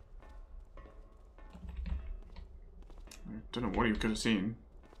 I don't know what he could have seen.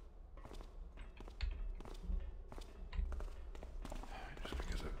 Just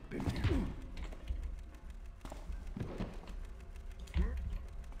because I've been here.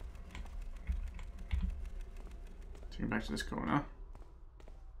 Take him back to this corner.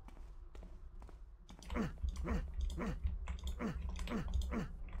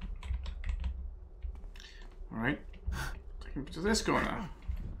 Alright. Take him to this corner.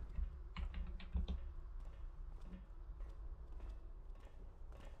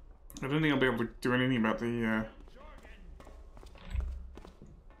 I don't think I'll be able to do anything about the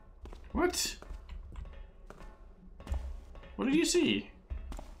What? What did you see?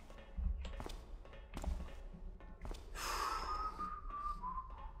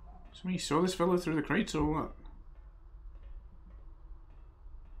 Somebody saw this fellow through the crates or what?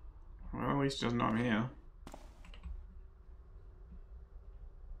 Well, at least he doesn't know I'm here.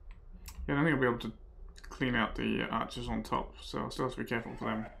 Yeah, I don't think I'll be able to clean out the archers on top, so I'll still have to be careful for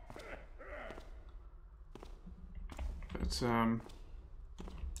them. But it's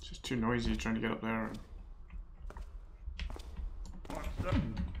just too noisy trying to get up there. I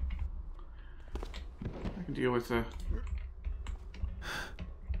can deal with a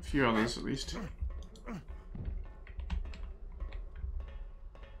few others at least.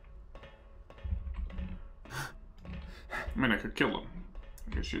 I mean, I could kill them.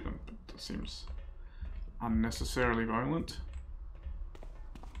 I could shoot them, but that seems unnecessarily violent.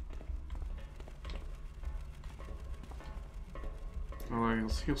 Although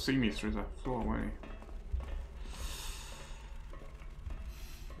he'll see me through the floor, won't he?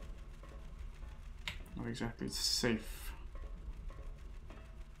 Not exactly safe.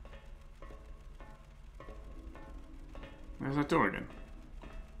 There's that door again.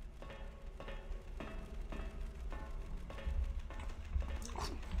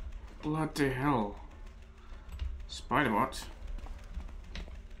 Bloody hell. Spider-Bot?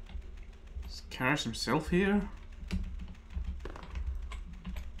 Is Karis himself here?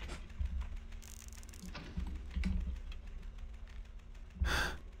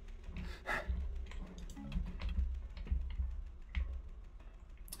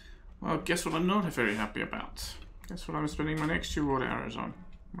 guess what I'm not very happy about? Guess what I'm spending my next 2 water arrows on?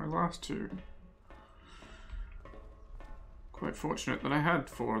 My last 2. Quite fortunate that I had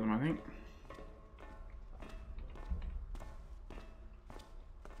 4 of them, I think.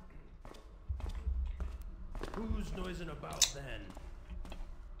 Who's noising about then?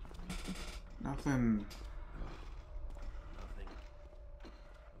 Nothing. Nothing.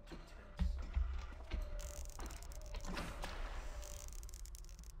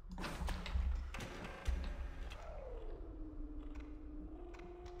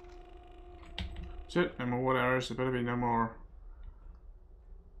 I'm too tense. That's it. No more water arrows. There better be no more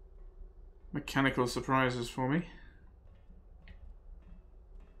mechanical surprises for me.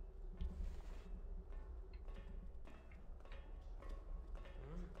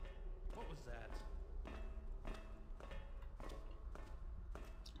 What was that?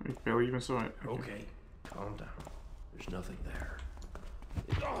 I barely even saw it. Okay, calm down. There's nothing there.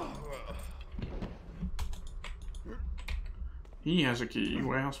 He has a key.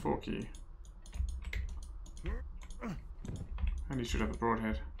 Warehouse 4 key. And he should have a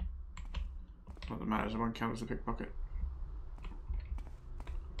broadhead. Not that matters, it won't count as a pickpocket.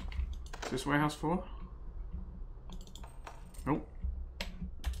 Is this warehouse 4? Nope.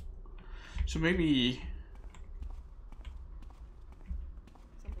 So maybe...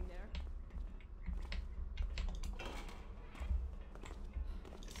 Something there?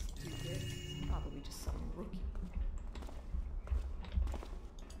 Stupid. Probably just some rookie.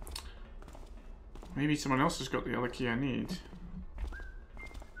 Maybe someone else has got the other key I need.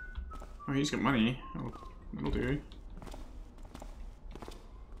 Oh, he's got money. Oh, that'll do.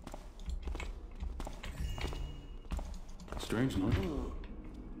 Strange noise.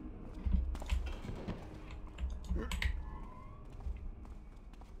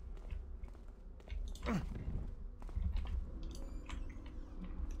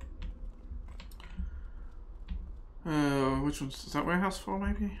 Which one's is that warehouse 4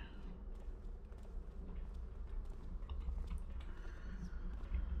 maybe?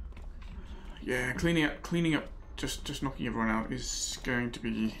 Yeah, cleaning up, just knocking everyone out is going to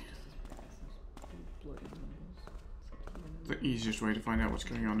be the easiest way to find out what's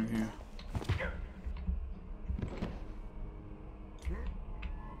going on in here.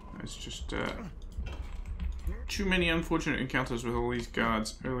 It's just too many unfortunate encounters with all these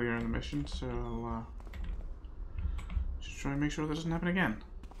guards earlier in the mission, so I'll just try and make sure that doesn't happen again.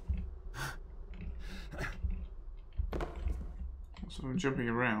 Also, I'm jumping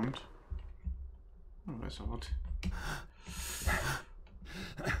around. Oh, that's odd.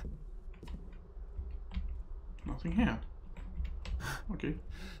 Nothing here. Okay.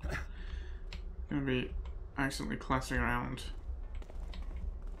 Gonna be accidentally clattering around.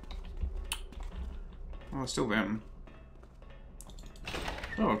 Oh, it's still them.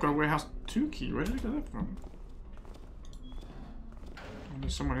 Oh, I've got a warehouse 2 key. Where did I get that from? Oh,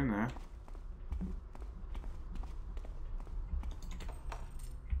 there's someone in there.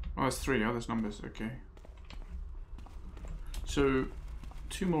 Oh, there's 3. Oh, there's numbers. Okay. So,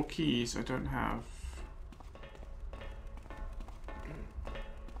 2 more keys I don't have.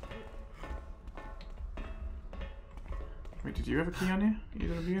 Wait, did you have a key on you?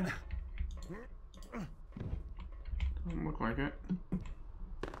 Either of you? Doesn't look like it.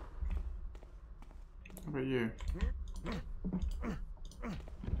 How about you?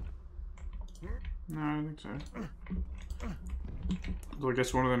 No, I don't think so. Although I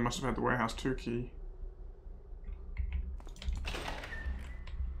guess one of them must have had the warehouse 2 key.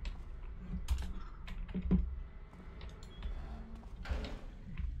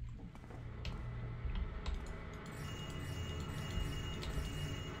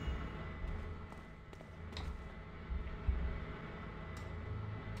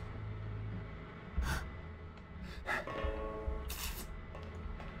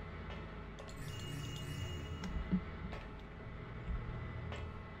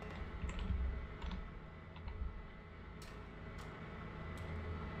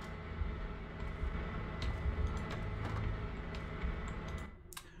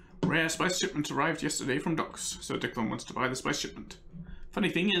 Rare spice shipment arrived yesterday from docks, so Dicklon wants to buy the spice shipment. Funny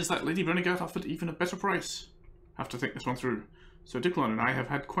thing is that Lady Brenegart offered even a better price. Have to think this one through. So Dicklon and I have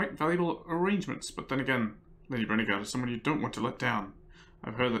had quite valuable arrangements, but then again, Lady Brenegart is someone you don't want to let down.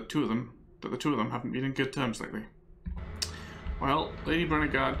 I've heard that the two of them haven't been in good terms lately. Well, Lady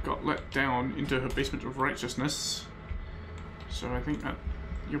Brenegart got let down into her basement of righteousness, so I think that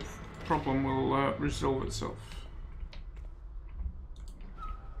your problem will resolve itself.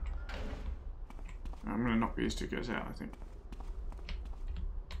 I'm gonna knock these 2 guys out, I think.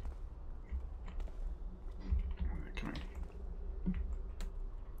 They're coming.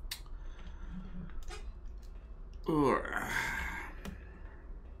 Ugh.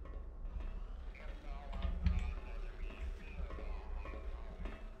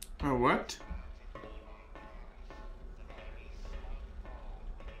 Oh, what?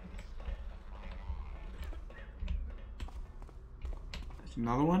 There's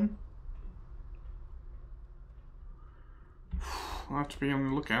another one? I'll have to be on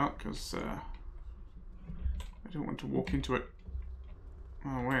the lookout because I don't want to walk into it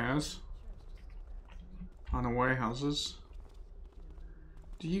unawares. On the warehouses.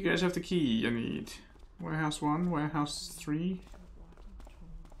 Do you guys have the key I need? Warehouse 1, warehouse 3?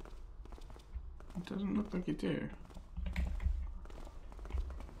 It doesn't look like you do.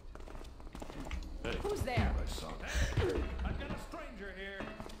 Hey, Who's there? I saw that. I've got a stranger here.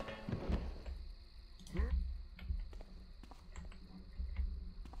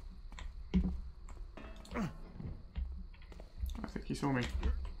 I think he saw me.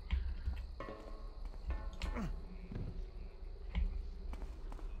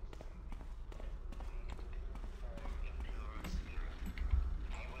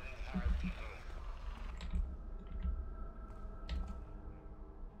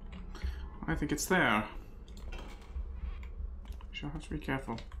 I think it's there. Shall have to be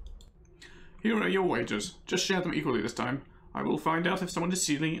careful. Here are your wages. Just share them equally this time. I will find out if someone is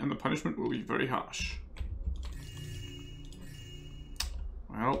stealing, and the punishment will be very harsh.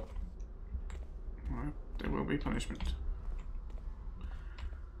 Well, there will be punishment.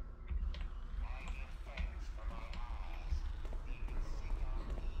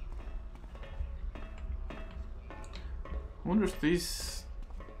 I wonder if these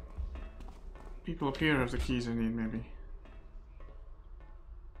people up here have the keys I need, maybe.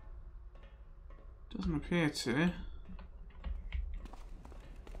 Doesn't appear to.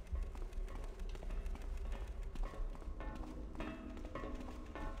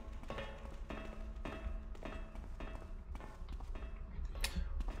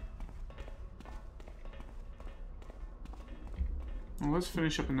 Well, let's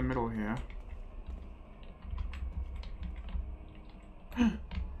finish up in the middle here.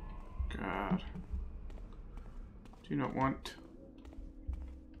 God. Do not want.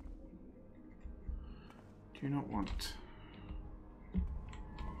 Do not want.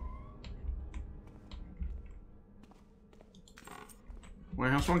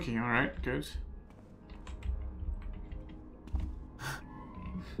 Warehouse 1 key, alright, good.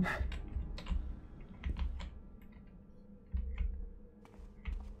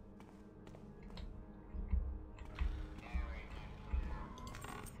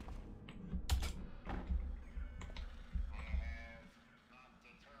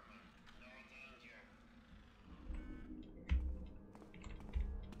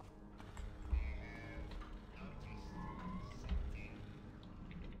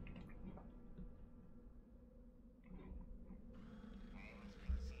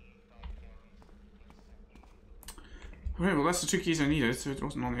 Okay, well that's the 2 keys I needed, so it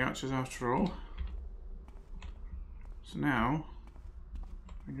wasn't on the archers after all. So now,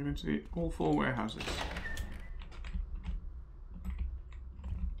 I go into all 4 warehouses. Is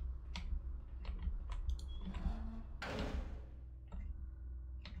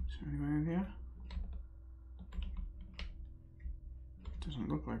there anyone in here? Doesn't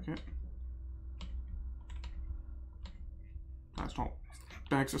look like it. That's not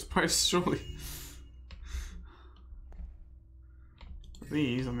bags of spice, surely.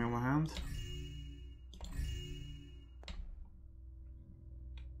 These, on the other hand,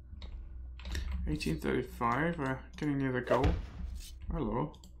 $18.35. We're getting near the goal.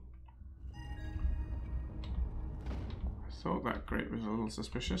 Hello. I thought that grate was a little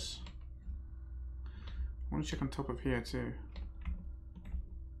suspicious. I want to check on top of here too.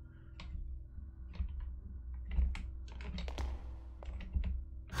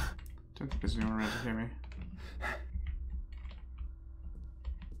 Don't think there's anyone around to hear me.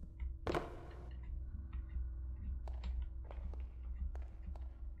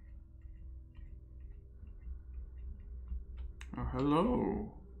 Oh, hello.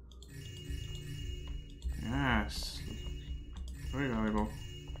 Yes. Very valuable.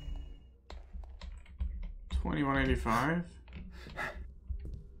 $21.85.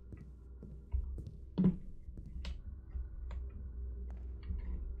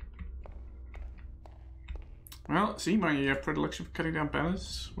 Well, see, my predilection for cutting down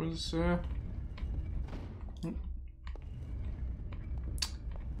banners was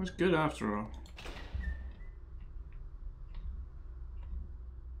good after all.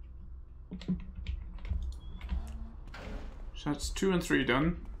 So that's 2 and 3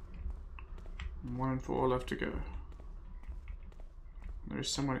 done. And 1 and 4 left to go. There is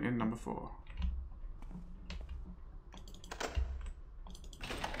someone in number 4.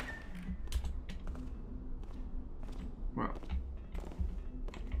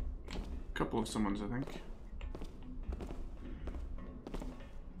 couple of summons, I think.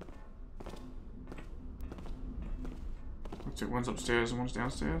 Looks like one's upstairs and one's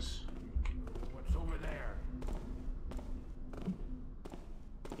downstairs. What's over there?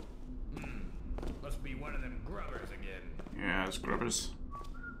 Must be one of them grubbers again. Yeah, it's grubbers.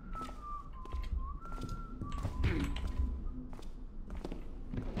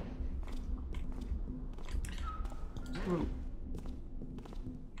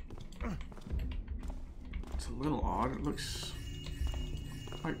 It's a little odd. It looks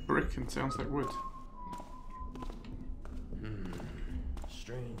like brick and sounds like wood.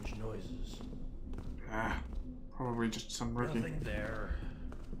 Strange noises. Ah, probably just some rookie. Nothing there.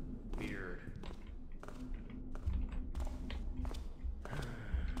 Weird. I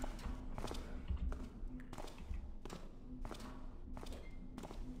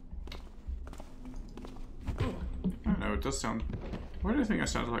don't know, it does sound... Why do I think I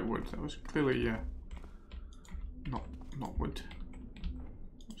sounded like wood? That was clearly, not wood.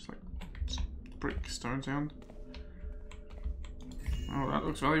 It's like brick, stone sound. Oh, that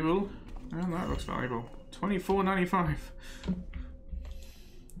looks valuable. And that looks valuable. $24.95.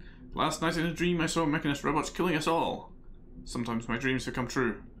 Last night in a dream I saw mechanist robots killing us all. Sometimes my dreams have come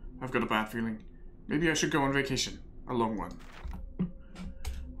true. I've got a bad feeling. Maybe I should go on vacation. A long one.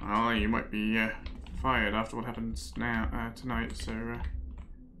 Well, you might be fired after what happens now tonight, so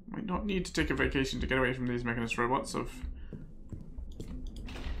might not need to take a vacation to get away from these mechanist robots, of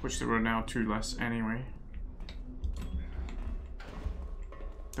which there were now 2 less anyway.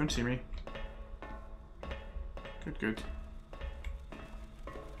 Don't see me. Good, good.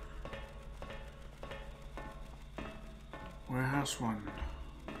 Warehouse 1.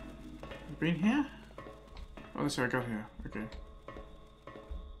 You been here? Oh, that's how I got here. Okay.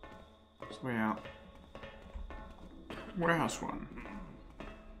 It's way out. Warehouse 1.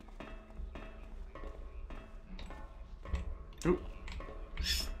 Oop.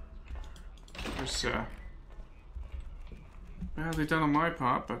 There's badly done on my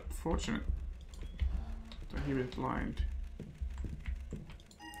part, but fortunate that he was blind.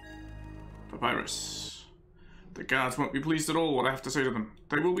 Papyrus. The guards won't be pleased at all what I have to say to them.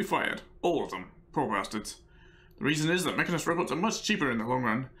 They will be fired. All of them. Poor bastards. The reason is that mechanist robots are much cheaper in the long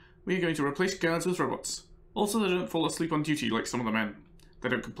run. We are going to replace guards with robots. Also, they don't fall asleep on duty like some of the men. They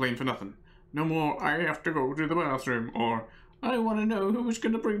don't complain for nothing. No more, I have to go to the bathroom, or I want to know who's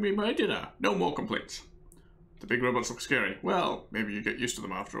going to bring me my dinner. No more complaints. The big robots look scary. Well, maybe you get used to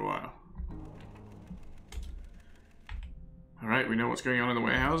them after a while. Alright, we know what's going on in the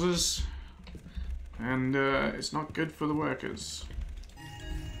warehouses. And it's not good for the workers.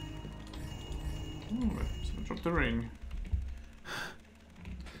 Ooh, so drop the ring.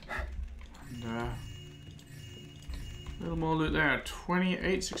 And a little more loot there.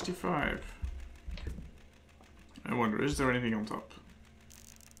 28.65. I wonder, is there anything on top?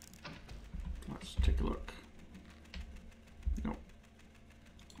 Let's take a look. Nope.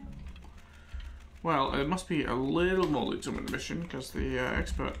 Well, it must be a little more loot to win the mission, because the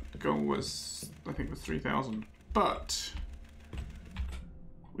expert goal was, I think, was 3,000. But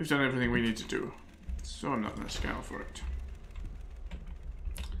we've done everything we need to do, so I'm not going to scout for it.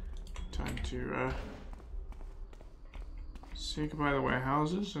 Time to say goodbye to the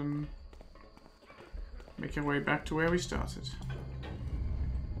warehouses and make our way back to where we started.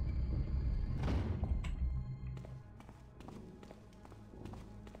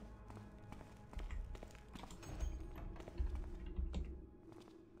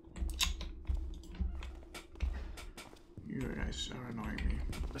 You guys are annoying me.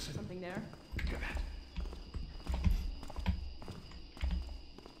 Listen. Something there? Go ahead.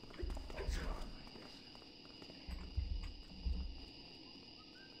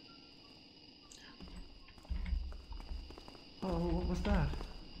 Oh, what was that?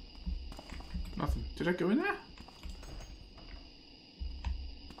 Nothing. Did I go in there?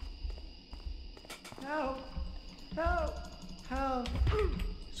 Help! Help! Help!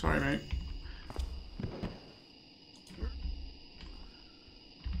 Sorry, mate.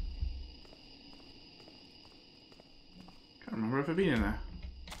 Can't remember if I've been in there.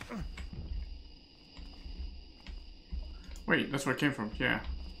 Wait, that's where I came from. Yeah.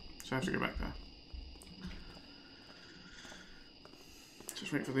 So I have to go back there.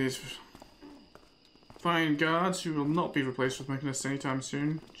 Just wait for these fine guards who will not be replaced with mechanists anytime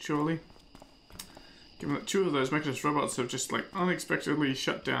soon, surely. Given that 2 of those mechanist robots have just like unexpectedly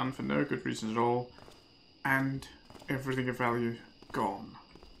shut down for no good reason at all, and everything of value gone.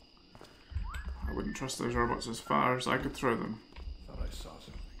 I wouldn't trust those robots as far as I could throw them. Thought I saw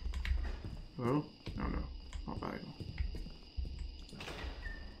something. Hello? No, no. Not valuable.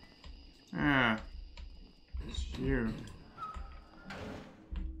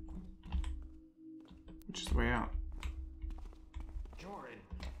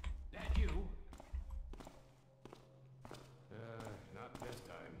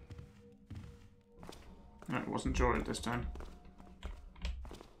 It wasn't Jordan this time.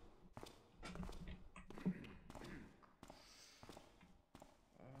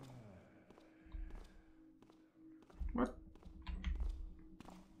 What?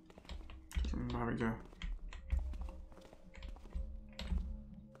 Don't remember how we go.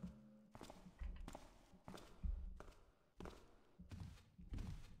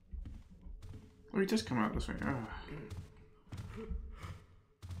 Oh, he does come out this way. Oh.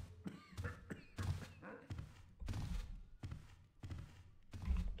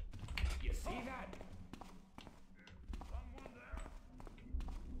 You see that? Someone there?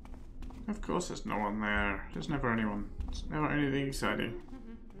 Of course there's no one there. There's never anyone. It's never anything exciting.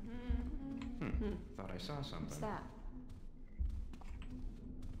 Thought I saw something. What's that?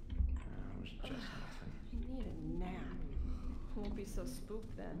 It was just nothing. I need a nap. Won't be so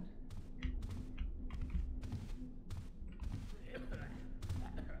spooked then.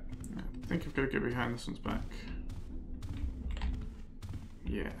 I think I've got to get behind this one's back.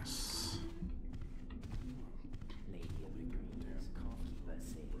 Yes. Lady of the Greens, keep us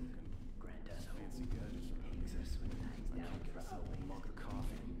safe. Grant us fancy gadgets. Takes us when the nights down for hours. Mug of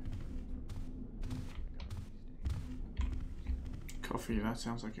coffee. Coffee, that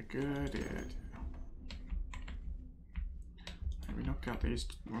sounds like a good idea. We knocked out these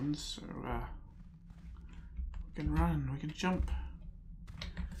ones, so we can run, we can jump.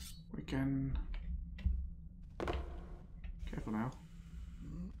 We can... Careful now.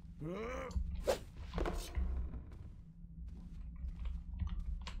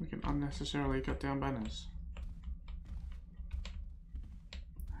 We can unnecessarily cut down banners.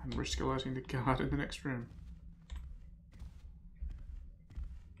 And risk alerting the guard in the next room.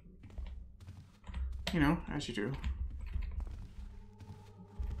 You know, as you do.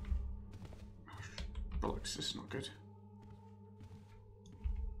 Bollocks, this is not good.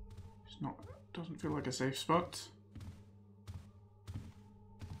 Doesn't feel like a safe spot.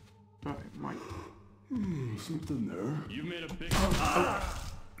 But it might. Something there. You made a big.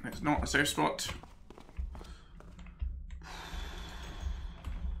 Oh. It's not a safe spot.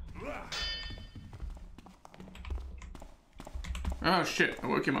 Oh shit, I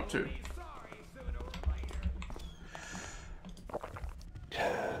woke him up too.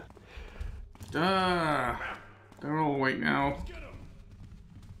 They're all awake now.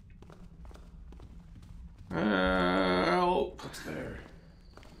 Help! What's there?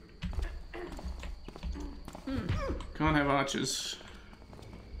 Can't have archers.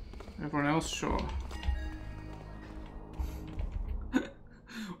 Everyone else, sure.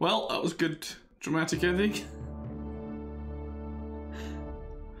 Well, that was good dramatic ending.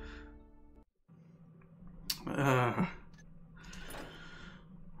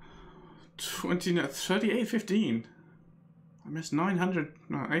 38:15. I missed 900,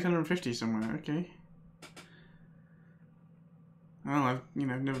 no, 850 somewhere. Okay. Well, I've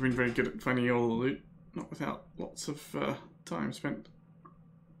never been very good at finding all the loot, not without lots of time spent.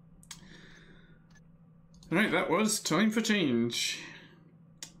 Alright, that was Time for Change.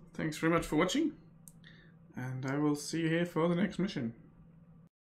 Thanks very much for watching, and I will see you here for the next mission.